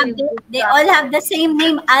 Yeah. They all have the same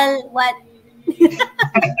name. What?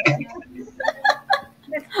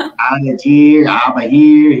 Ada here, Abba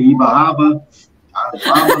here, Heba Haba,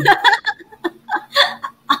 Alibaba.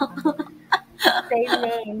 Same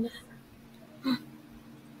names.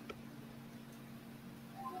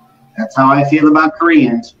 That's how I feel about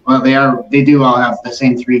Koreans. Well, they do all have the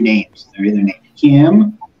same three names. They're either named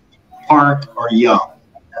Kim, Park, or Young.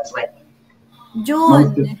 That's like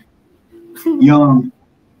June. Young.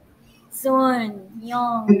 Soon.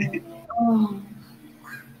 Young.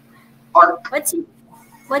 Park.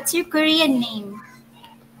 What's your Korean name?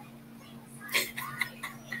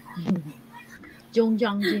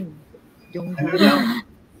 Jongjangjin. Jongjangjin.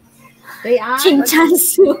 Kay Chin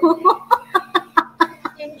Chansu.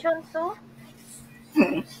 Kim Chun-soo?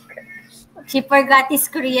 She forgot his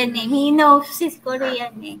Korean name. He knows his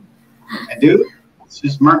Korean name. I do. It's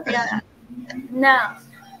just Marcus. Yeah. No.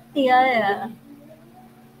 Yeah.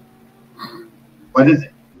 What is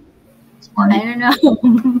it? It's Marty. I don't know.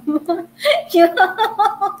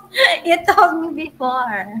 you told me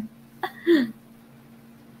before.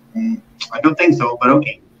 I don't think so, but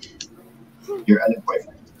okay. Your other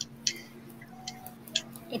boyfriend.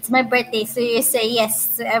 It's my birthday, so you say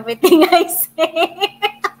yes to everything I say.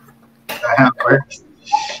 That's how it works.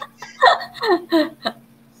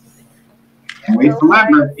 Can't wait for my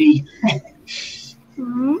birthday.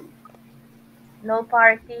 No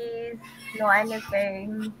parties, no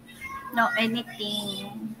anything. No,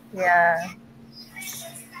 anything. Yeah.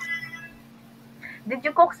 Did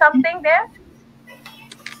you cook something there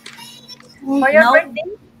for your No. birthday?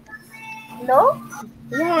 No?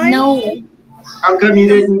 No. How come you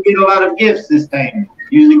didn't get a lot of gifts this time?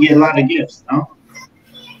 You usually get a lot of gifts, no?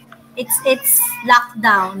 It's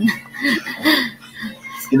lockdown.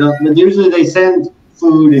 But usually they send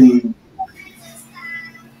food and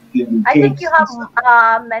I think cakes you and stuff.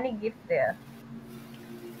 have many gifts there.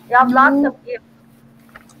 You have lots of gifts.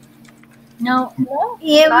 No. No?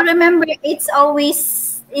 You Not- remember, it's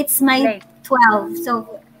always it's my Late. 12.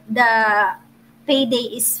 So the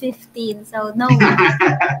payday is 15. So no.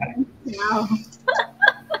 Wow.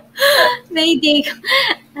 Payday.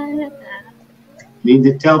 Need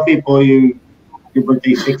to tell people your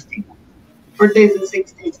birthday's 16. Birthday's the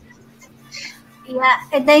 16th. Yeah,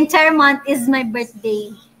 the entire month is my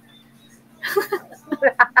birthday.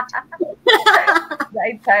 The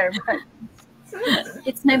entire month.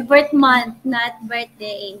 It's my birth month, not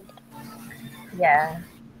birthday. Yeah.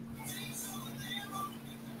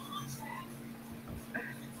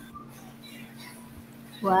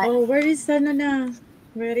 What? Oh, where is ano na?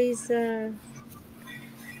 Where is Liza?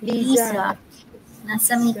 Lisa.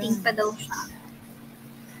 Nasa meeting pa daw siya.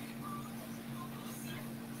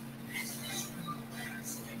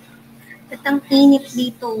 Ba't ang init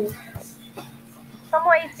dito? Come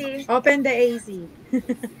on, AC. Open the AC.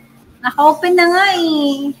 Naka-open na nga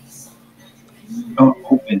eh. Don't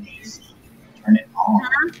open these. Turn it on.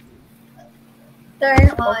 Turn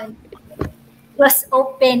on. Close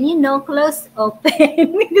open, you know, close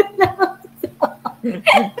open.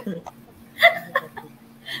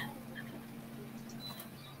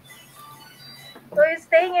 So you're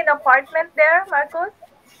staying in apartment there, Marcos?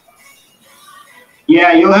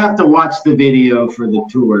 Yeah, you'll have to watch the video for the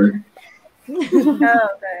tour. Oh,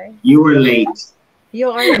 okay. You were late. You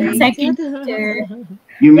are late. Second tour.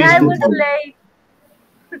 You Yeah, I missed was the tour. late.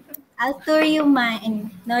 I'll tour you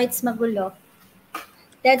mine. No, it's magulo.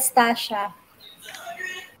 That's Tasha.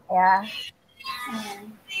 Yeah.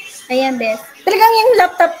 Ayan, Beth. Talagang yung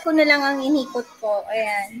laptop ko na lang ang inikot ko.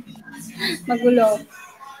 Ayan. Magulo.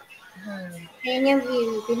 Ayan yung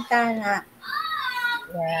view. Pintana.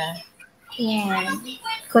 Yeah. Ayan.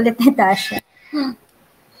 Kulit ni Tasha.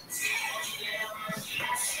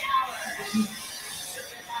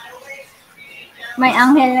 May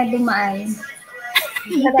anghel na dumaan.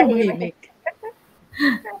 Tumimik.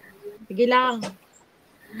 Sige lang.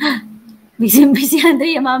 Busy-busy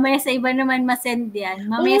Andrea. Mamaya sa iba naman masend yan.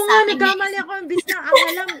 Mamaya Oo sa nga, akin. nagkamali ako. Imbis na ang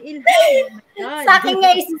alam, ilham. God. Sa akin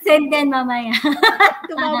nga isend yan mamaya.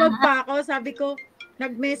 Tumawag pa ako. Sabi ko,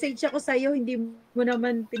 nag-message ako sa'yo. Hindi mo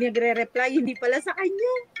naman pinagre-reply. Hindi pala sa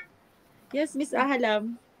kanya. Yes, Miss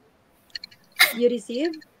Ahalam. You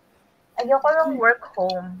receive? Ayoko lang work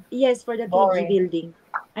home. Yes, for the KG Boring. building.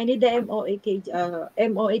 I need the MOA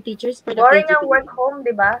teachers for the Boring KG ang work building. home,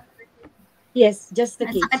 di ba? Yes, just the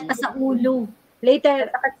Masakit pa KG. sa ulo.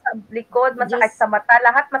 Later, Masakit sa likod, masakit Just- sa mata,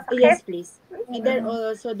 lahat masakit. yes, please. And then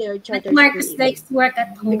also their But charter Marcus school likes to work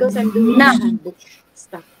at home. because I'm doing Na. the handbook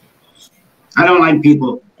stuff. I don't like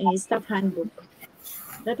people. Staff handbook.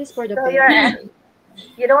 That is for the So parents.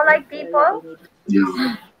 you don't like people?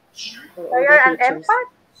 Yeah. For So all you're the an teachers. empath?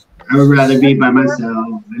 I would rather be by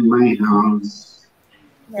myself in my house.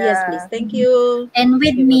 Yes, please. Thank you. And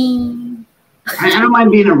with me. I don't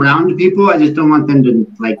mind being around people. I just don't want them to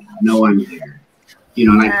like know I'm there. You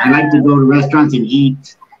know, like I like to go to restaurants and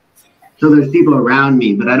eat, so there's people around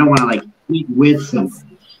me, but I don't want to like eat with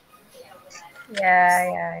somebody.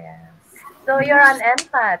 Yeah. So you're an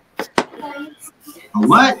empath. A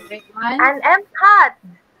what? An empath.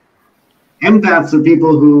 Empaths are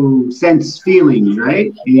people who sense feelings, right?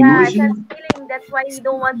 And Yeah, emotions. sense feeling. That's why he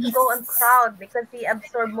don't want to go on crowd because he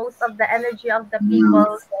absorbs most of the energy of the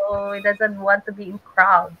people, so he doesn't want to be in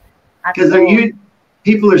crowd. at Because all.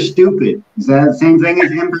 people are stupid. Is that the same thing as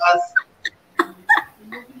empaths?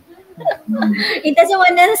 It doesn't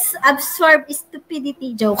want to absorb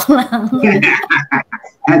stupidity. Joke lang.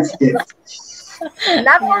 That's it.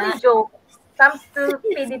 Not only jokes, some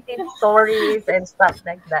stupidity stories and stuff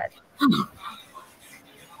like that.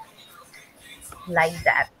 Like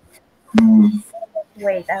that. Mm.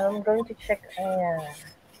 Wait, I'm going to check.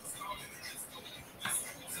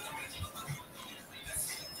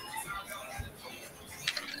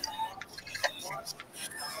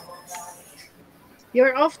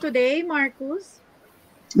 You're off today, Marcus?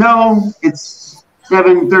 No, it's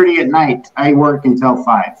 7:30 at night. I work until 5.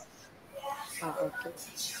 Ah, okay.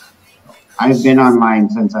 I've been online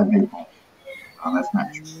since I've been home. Oh, that's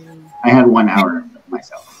not true. I had 1 hour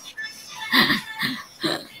myself.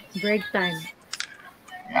 Break time.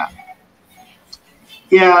 Yeah.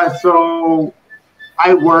 Yeah, so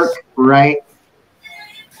I work right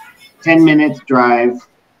 10 minutes drive.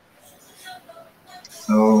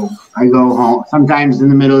 So I go home. Sometimes in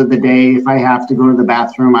the middle of the day, if I have to go to the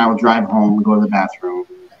bathroom, I will drive home and go to the bathroom.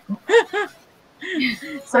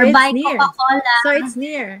 So Or it's buy near. Coca-Cola. So it's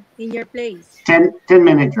near in your place.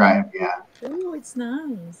 10-minute drive, yeah. Oh, it's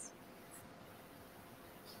nice.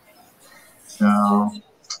 So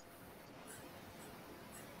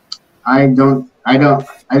I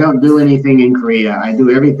don't do anything in Korea. I do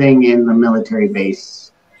everything in the military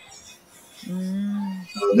base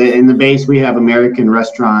So in the base, we have American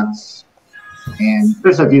restaurants, and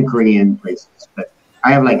there's a few Korean places. But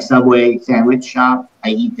I have like Subway sandwich shop. I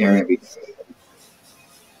eat there every day.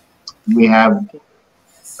 We have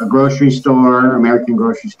a grocery store, American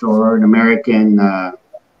grocery store, an American.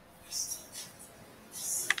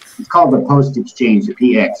 It's called the Post Exchange, the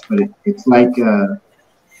PX, but it's like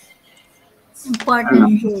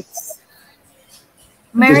Important goods.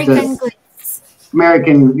 American goods.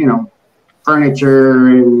 American, furniture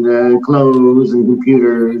and clothes and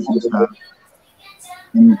computers and stuff,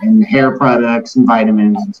 and hair products and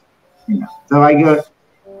vitamins. So I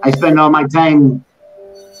spend all my time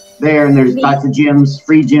there, and there's lots of gyms,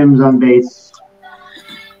 free gyms on base.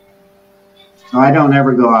 So I don't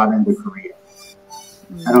ever go out into Korea.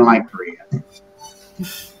 I don't like Korea.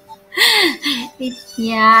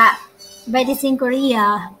 Yeah, but it's in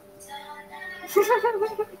Korea.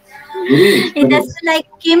 It doesn't like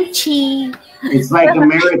kimchi. It's like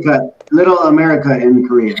America, little America in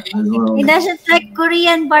Korea. It doesn't like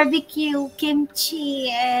Korean barbecue, kimchi,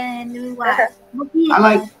 and what? I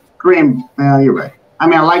like Korean. Well, you're right. I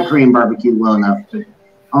mean, I like Korean barbecue well enough, but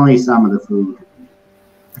only some of the food.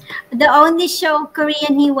 The only show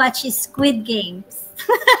Korean he watches is Squid Games.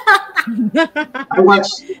 I watch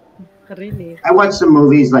some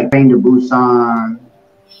movies like Train to Busan,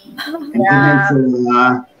 and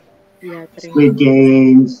Peninsula, Squid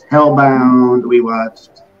Games, Hellbound. We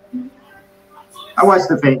watched. I watched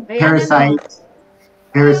the Parasite.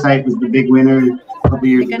 Parasite was the big winner a couple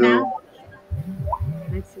years ago.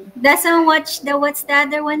 Doesn't watch what's the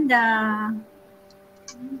other one? The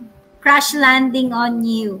Crash Landing on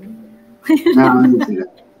You. No, I didn't see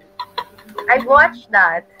that. I've watched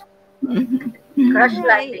that. Crash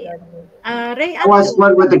Landing on You. I watched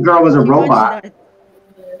one where the girl was a robot.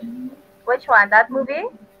 Which one? That movie?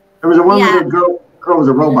 There was a one where the girl was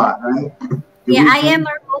a robot, right? I Am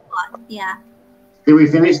a Robot. Yeah. Did we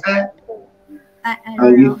finish that? I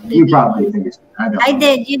don't know. You probably finished it. I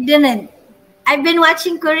did. You didn't. I've been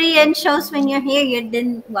watching Korean shows when you're here. You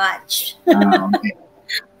didn't watch. Oh, okay.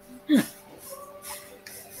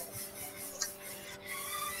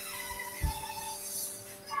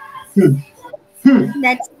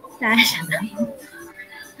 That's Tasha.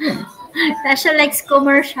 Tasha likes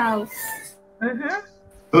commercials.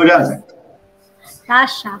 Who doesn't?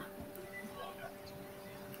 Tasha.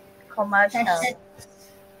 Commercial.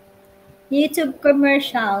 YouTube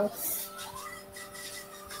commercials.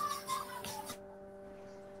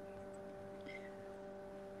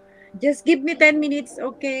 Just give me 10 minutes,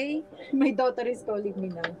 okay? My daughter is calling me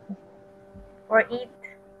now. Or eat.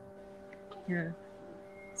 Yeah.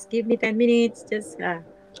 Just give me 10 minutes. Just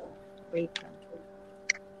wait.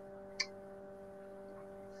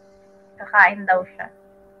 Kakain daw siya.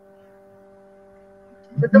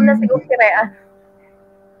 Gutom na siguro si Rhea.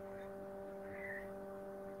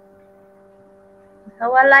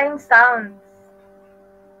 Nawala yung sounds.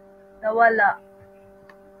 Nawala.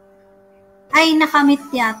 Ay, nakamit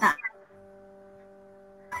yata.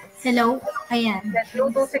 Hello? Ayan.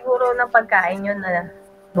 Nagluto siguro ng pagkain yun na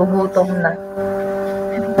gugutom na.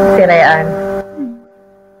 Si Rhean.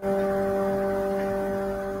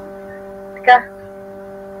 Teka.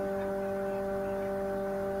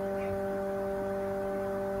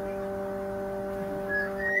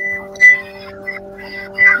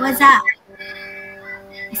 What's that?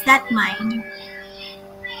 Is that mine?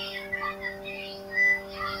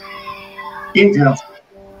 Intel.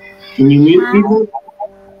 Can you mute people?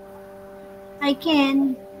 I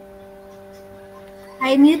can.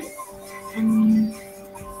 I mute. No.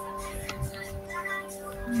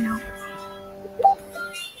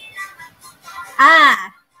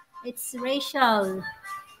 It's Rachel.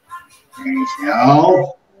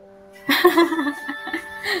 Rachel.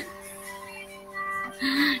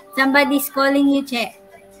 Somebody's calling you, Che.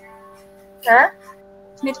 Ha?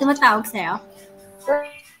 May tumatawag sa'yo?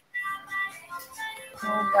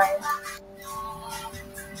 Mobile.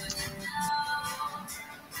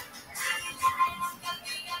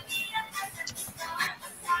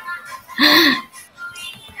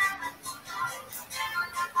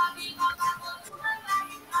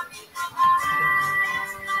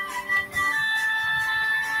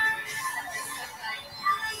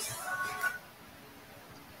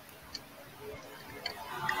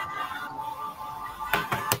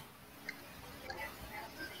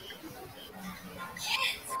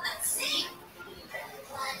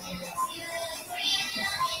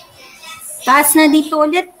 Taas na dito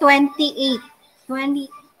ulit, 28. 20.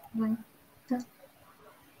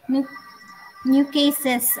 New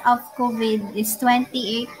cases of COVID is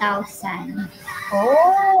 28,000.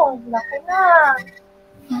 Oh, laki na.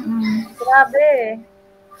 Grabe.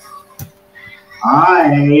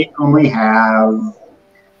 I only have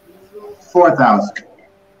 4,000.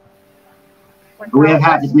 But we have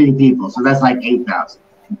half as many people, so that's like 8,000.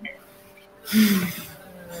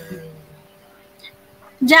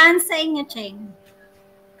 Diyan sa inyo, Cheng.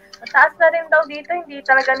 Mataas na rin daw dito, hindi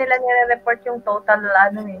talaga nila nire-report yung total,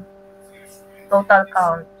 total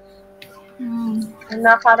count. Yung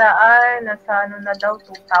nakaraan, nasa na daw,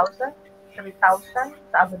 2,000, 3,000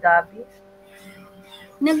 sa Abu Dhabi.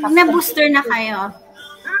 Na-booster na kayo?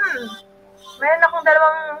 Meron akong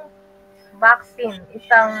 2 vaccine.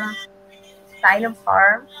 Isang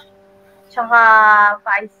Sinopharm, tsaka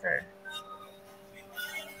Pfizer.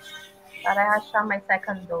 Parehas siya, may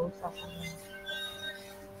second dose ako.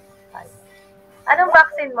 Anong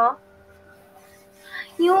vaccine mo?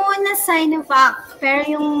 Yung na Sinovac, pero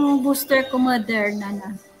yung booster ko Moderna na.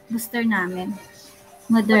 Booster namin.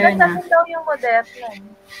 Moderna. Maganda daw yung Moderna.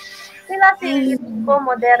 Sila si ko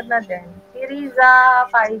Moderna din. Si Riza,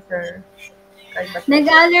 Pfizer.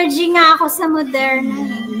 Nag-allergy nga ako sa Moderna.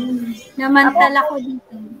 Namantala ko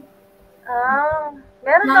dito.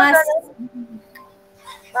 Meron daw ganun.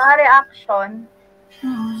 Mga reaction.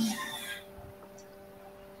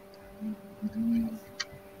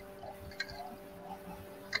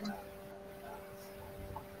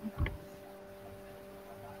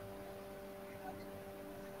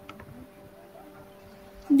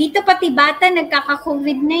 Dito pati bata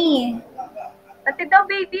nagkaka-COVID na eh. Pati daw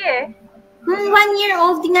baby eh.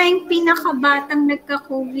 1-year-old nga yung pinakabatang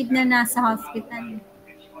nagka-COVID na nasa hospital.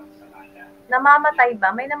 Namamatay ba?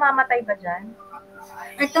 May namamatay ba dyan?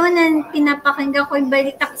 Ito na pinapakinggan ko yung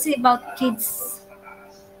balita kasi about kids.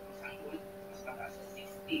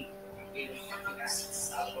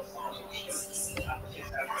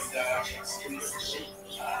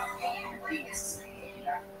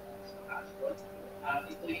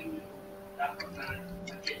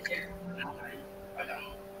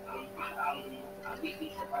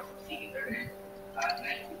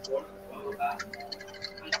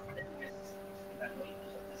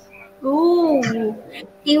 Oh,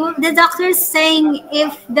 the doctor is saying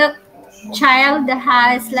if the child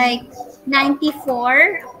has like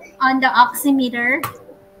 94 on the oximeter,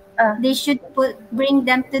 they should bring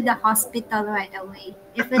them to the hospital right away.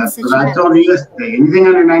 If it's That's what I told you yesterday. Anything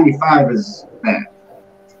under 95 is bad.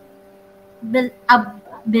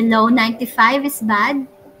 Below 95 is bad?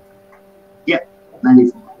 Yeah,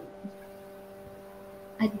 94.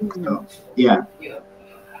 I don't know. So, yeah.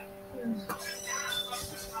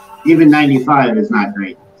 Even 95 is not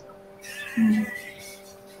great.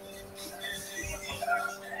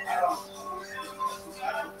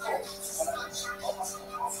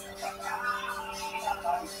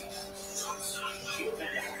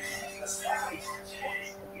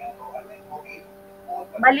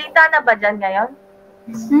 Balita na ba dyan ngayon?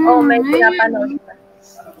 May pinapanood ka?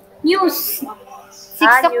 News.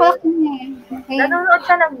 6 o'clock na eh. Okay. Nanonood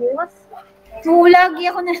siya ng news? Lagi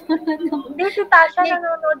ako nanonood. Hindi, si Tasha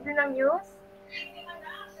nanonood din ng news?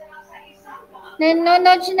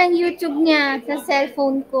 Nanonood siya ng YouTube niya sa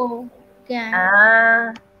cellphone ko. Kaya.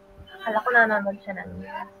 Akala ko nanonood siya ng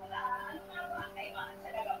news.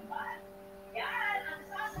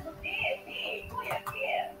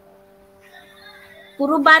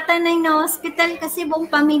 Puro bata na yung na-hospital kasi buong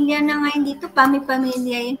pamilya na ngayon dito.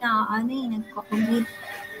 Pamilya yung nagko-COVID.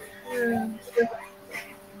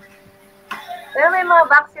 Pero may mga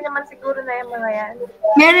vaccine naman siguro na yung mga yan.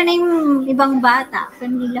 Meron na yung ibang bata, pero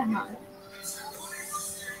hindi lahat.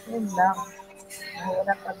 Yun lang.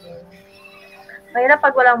 Mahirap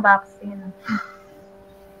pag walang vaccine.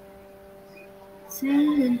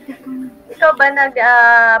 Ikaw ba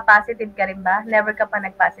nag-positive ka rin ba? Never ka pa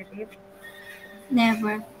nag-positive?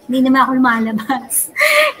 Never. Hindi naman ako lumalabas.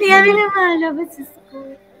 Hindi kami lumalabas sa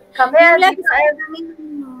school. Kami,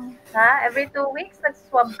 every 2 weeks,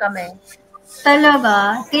 nag-swab kami.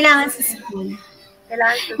 Talaga? Kailangan sa school.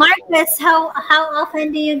 Marcus, how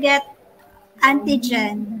often do you get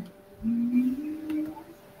antigen?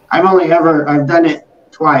 I've done it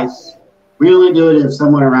twice. We only do it if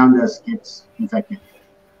someone around us gets infected.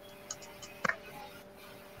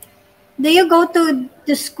 Do you go to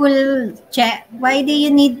school check? Why do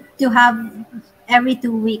you need to have every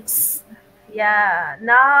 2 weeks? Yeah.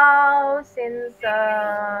 Now, since,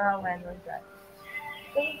 when was that?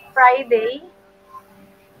 I think Friday,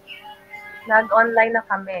 nag-online na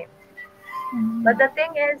kami. But the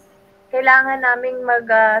thing is, kailangan naming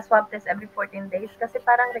mag-swab test every 14 days kasi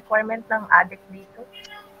parang requirement ng addict dito.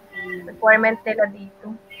 Requirement nila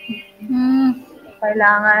dito.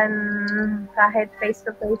 Kailangan kahit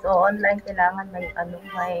face-to-face o online, kailangan may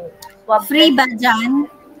swab free test. ba dyan?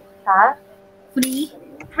 Ha? Free?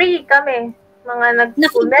 Free kami. Mga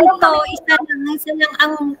nag-school. Naku, Meron dito,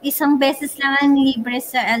 kami, isang beses lang ang libre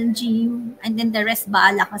sa LGU. And then the rest,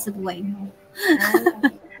 baala ka sa buhay mo.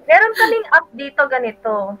 meron kaming app dito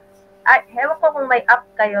ganito. Ay, hewan ko kung may app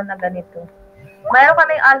kayo na ganito. Meron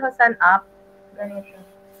kaming Alhosan app. Ganito.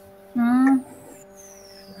 Hmm.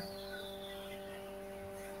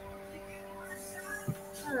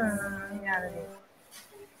 Nangyari dito.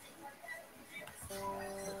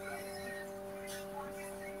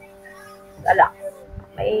 Wala.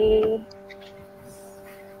 May...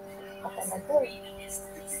 Okay na to.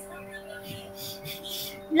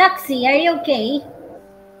 Luxy, are you okay?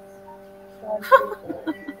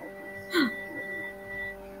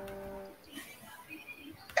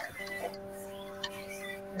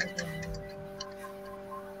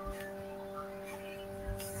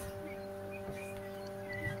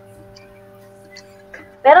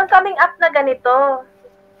 Meron kaming app na ganito.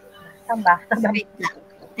 Saan ba? Wait lang.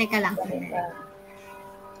 Teka lang.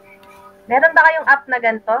 Meron ba kayong app na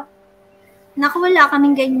ganito? Naku, wala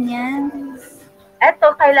kaming ganyan.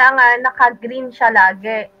 Eto, kailangan naka-green siya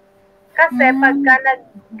lagi. Kasi pagka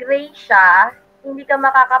nag-gray siya, hindi ka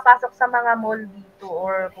makakapasok sa mga mall dito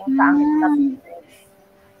or kung saan ka.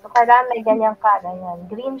 So, kailangan may ganyan ka. Ganyan.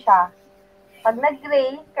 Green siya. Pag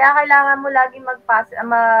nag-gray, kaya kailangan mo lagi anong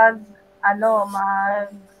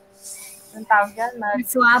tawag dyan?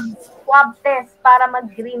 Swab test para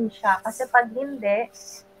mag-green siya. Kasi pag hindi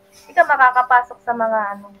ka makakapasok sa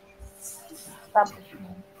mga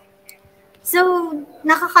establishment. So,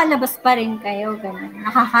 nakakalabas pa rin kayo, gano'n.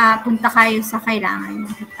 Nakakapunta kayo sa kailangan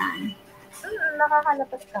ng kitaan.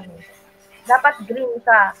 Nakakalabas kami. Dapat green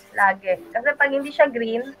siya lagi. Kasi pag hindi siya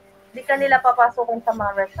green, hindi ka nila papasokin sa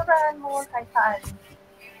mga restaurant mo, kahit saan.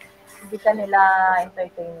 Hindi ka nila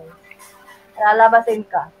entertainin. Lalabasin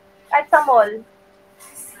ka. Kahit sa mall.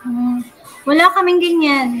 Wala kaming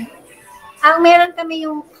ganyan. Ang meron kami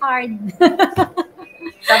yung card.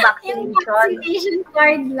 Sa vaccination. Yung vaccination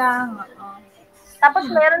card lang. Tapos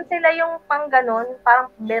meron sila yung pang ganun,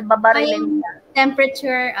 parang babarilin niya.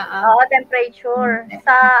 Temperature, Oo, temperature.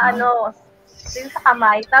 Sa din sa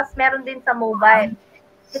kamay. Tapos meron din sa mobile.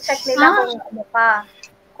 I-check nila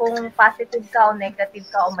kung positive ka o negative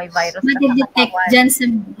ka o may virus ka sa Madi-detect katawan. dyan sa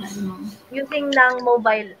Using ng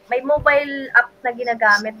mobile. May mobile app na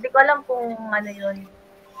ginagamit. Hindi ko alam kung ano yun.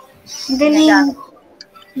 Galing.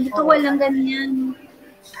 Dito walang ganyan.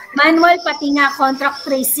 Manual, pati nga contract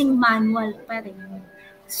tracing manual pa rin.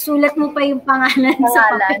 Sulat mo pa yung pangalan sa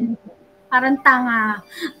papel. Parang tanga.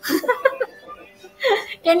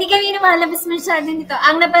 Kaya hindi kami lumalabas masyado nito.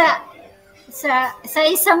 Ang sa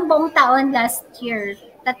isang buong taon last year,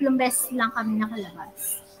 3 beses lang kami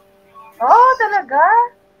nakalabas. Oh, talaga?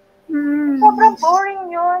 Sobrang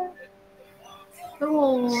boring yun.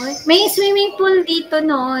 Oo. May swimming pool dito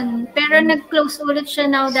noon. Pero nag-close ulit siya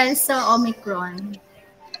now dahil sa Omicron.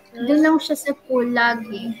 Doon lang siya sa pool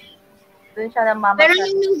lagi. Doon siya namamatay. Pero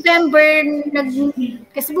yung November,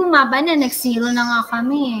 kasi bumaba na, nag-zero na nga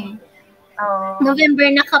kami.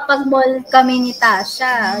 November nakapag-mall kami ni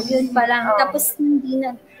Tasha. Yun pa lang. Tapos hindi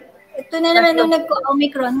na. Ito na naman nung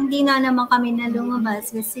nagko-Omicron, hindi na naman kami na lumabas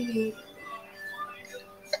kasi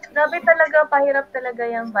grabe talaga, pahirap talaga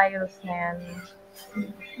yung virus na yan.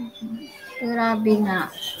 Grabe na.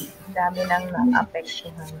 Dami nang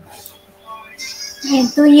na-apektuhan. 2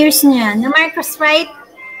 years niya. Na Marcos, right?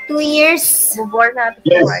 2 years. Bubor na ito.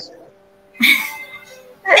 Yes.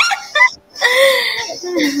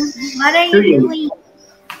 What are you doing?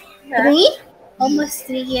 3? Almost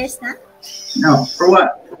 3 years na? No, for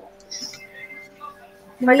what?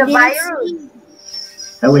 For the virus.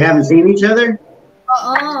 That we haven't seen each other?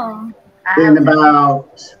 Oo. In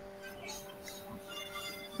about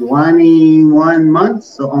 21 months,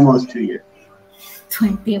 so almost 2 years.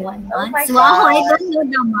 21 months? Oh wow, I don't know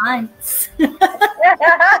the months.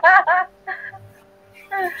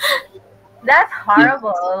 That's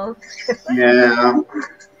horrible. Yeah.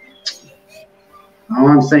 All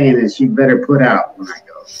I'm saying is she better put out when I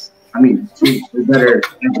go. I mean, she better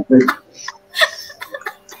have a good.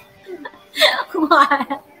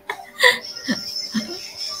 What?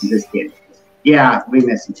 I'm just kidding. Yeah, we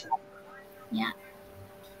miss each other. Yeah.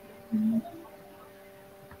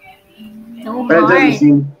 So But it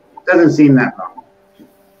doesn't seem that long.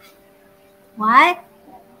 What?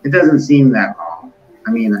 It doesn't seem that long. I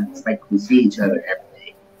mean, it's like we see each other every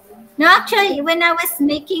day. No, actually, when I was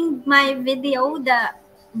making my video, the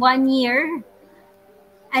 1 year,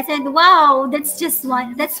 I said, wow, that's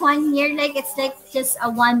 1 year. Like, it's like just a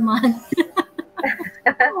 1 month.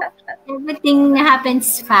 Everything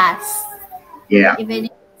happens fast. Yeah. Even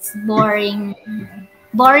if it's boring.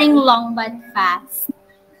 Boring long but fast.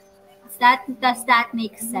 Does that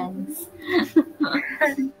make sense?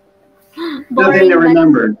 Nothing to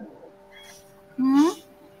remember. Hmm?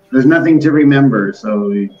 There's nothing to remember,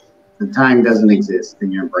 so the time doesn't exist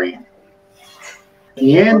in your brain.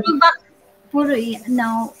 The end?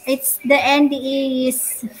 No, it's the end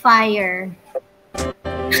is fire.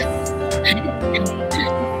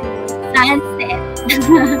 Sunset.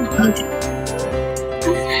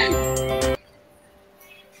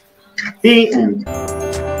 The end.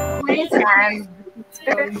 What is that? Let's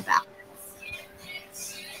go back.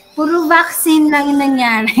 Puro vaccine lang yung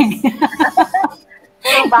nangyari.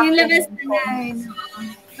 Yung labas na namin.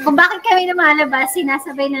 Kung bakit kami lumalabas,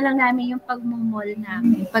 sinasabay na lang namin yung pagmumall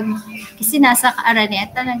namin. Kasi nasa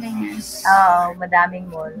Araneta na ganyan. Oo, madaming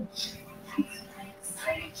mall.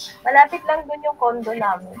 Malapit lang dun yung condo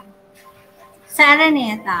namin. Sa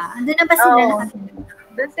Araneta? Andun na ba sila nakatira?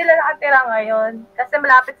 Doon sila nakatira ngayon. Kasi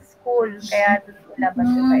malapit sa school. Kaya doon sila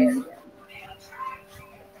banda kayo.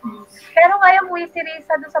 Pero ngayon buwi si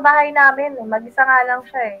Risa doon sa bahay namin. Mag-isa nga lang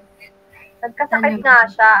siya eh. Nagkasakit nga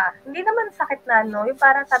siya. Hindi naman sakit na no. Yung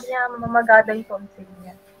parang sabi niya mamagada yung tonsil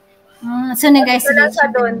niya. So nag-isolate siya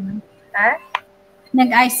doon. Ha?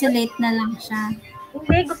 Nag-isolate na lang siya.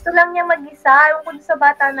 Hindi, gusto lang niya mag-isa. Ewan ko sa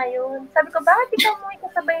bata na yun. Sabi ko, bakit ikaw mo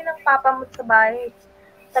ikasabay ng papa mo sa bahay?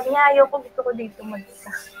 Sabi niya, ayoko, gusto ko dito mag-isa.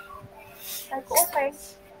 Sabi ko, okay.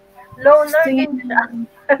 Loner din siya.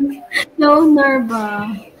 Loner ba?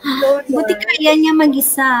 Loner. Buti kaya niya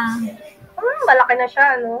mag-isa. Malaki na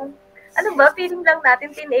siya, no? Ano ba? Feeling lang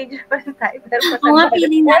natin teenager pa rin tayo. Oo nga,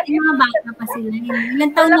 feeling natin mga bata pa sila.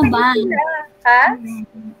 Ilan taon na ba? Ha?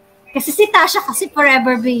 Kasi si Tasha kasi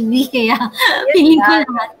forever baby. Kaya feeling ko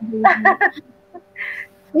lahat baby.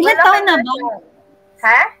 Ilan taon na ba?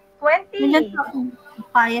 Ha? 20. Ilan taon?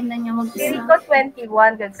 Kaya na niya mag-isa. Feeling ko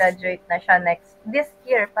 21, gagraduate na siya this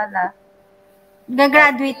year pala.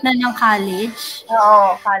 Gagraduate na ng college?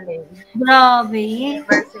 Oo, college. Grabe.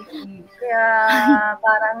 University. Kaya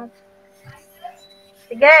parang,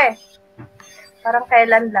 sige, parang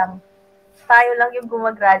kailan lang. Tayo lang yung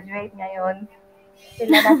gumagraduate ngayon.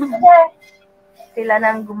 Sila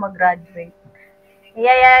nang gumagraduate.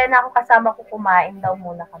 Iyayayan ako kasama ko kumain daw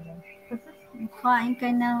muna kami. Kain ka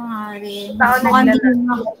na nga rin.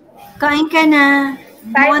 Kain ka na.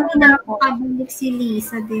 Mukhang din na ako. Kabalik si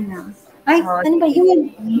Lisa din ah. Ay, ano ba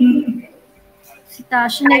yun? Si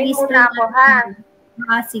Tasha nag-istra ako, ha?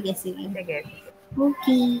 Sige. Sige.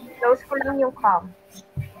 Okay. Close ko lang yung cam.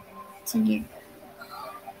 Sige.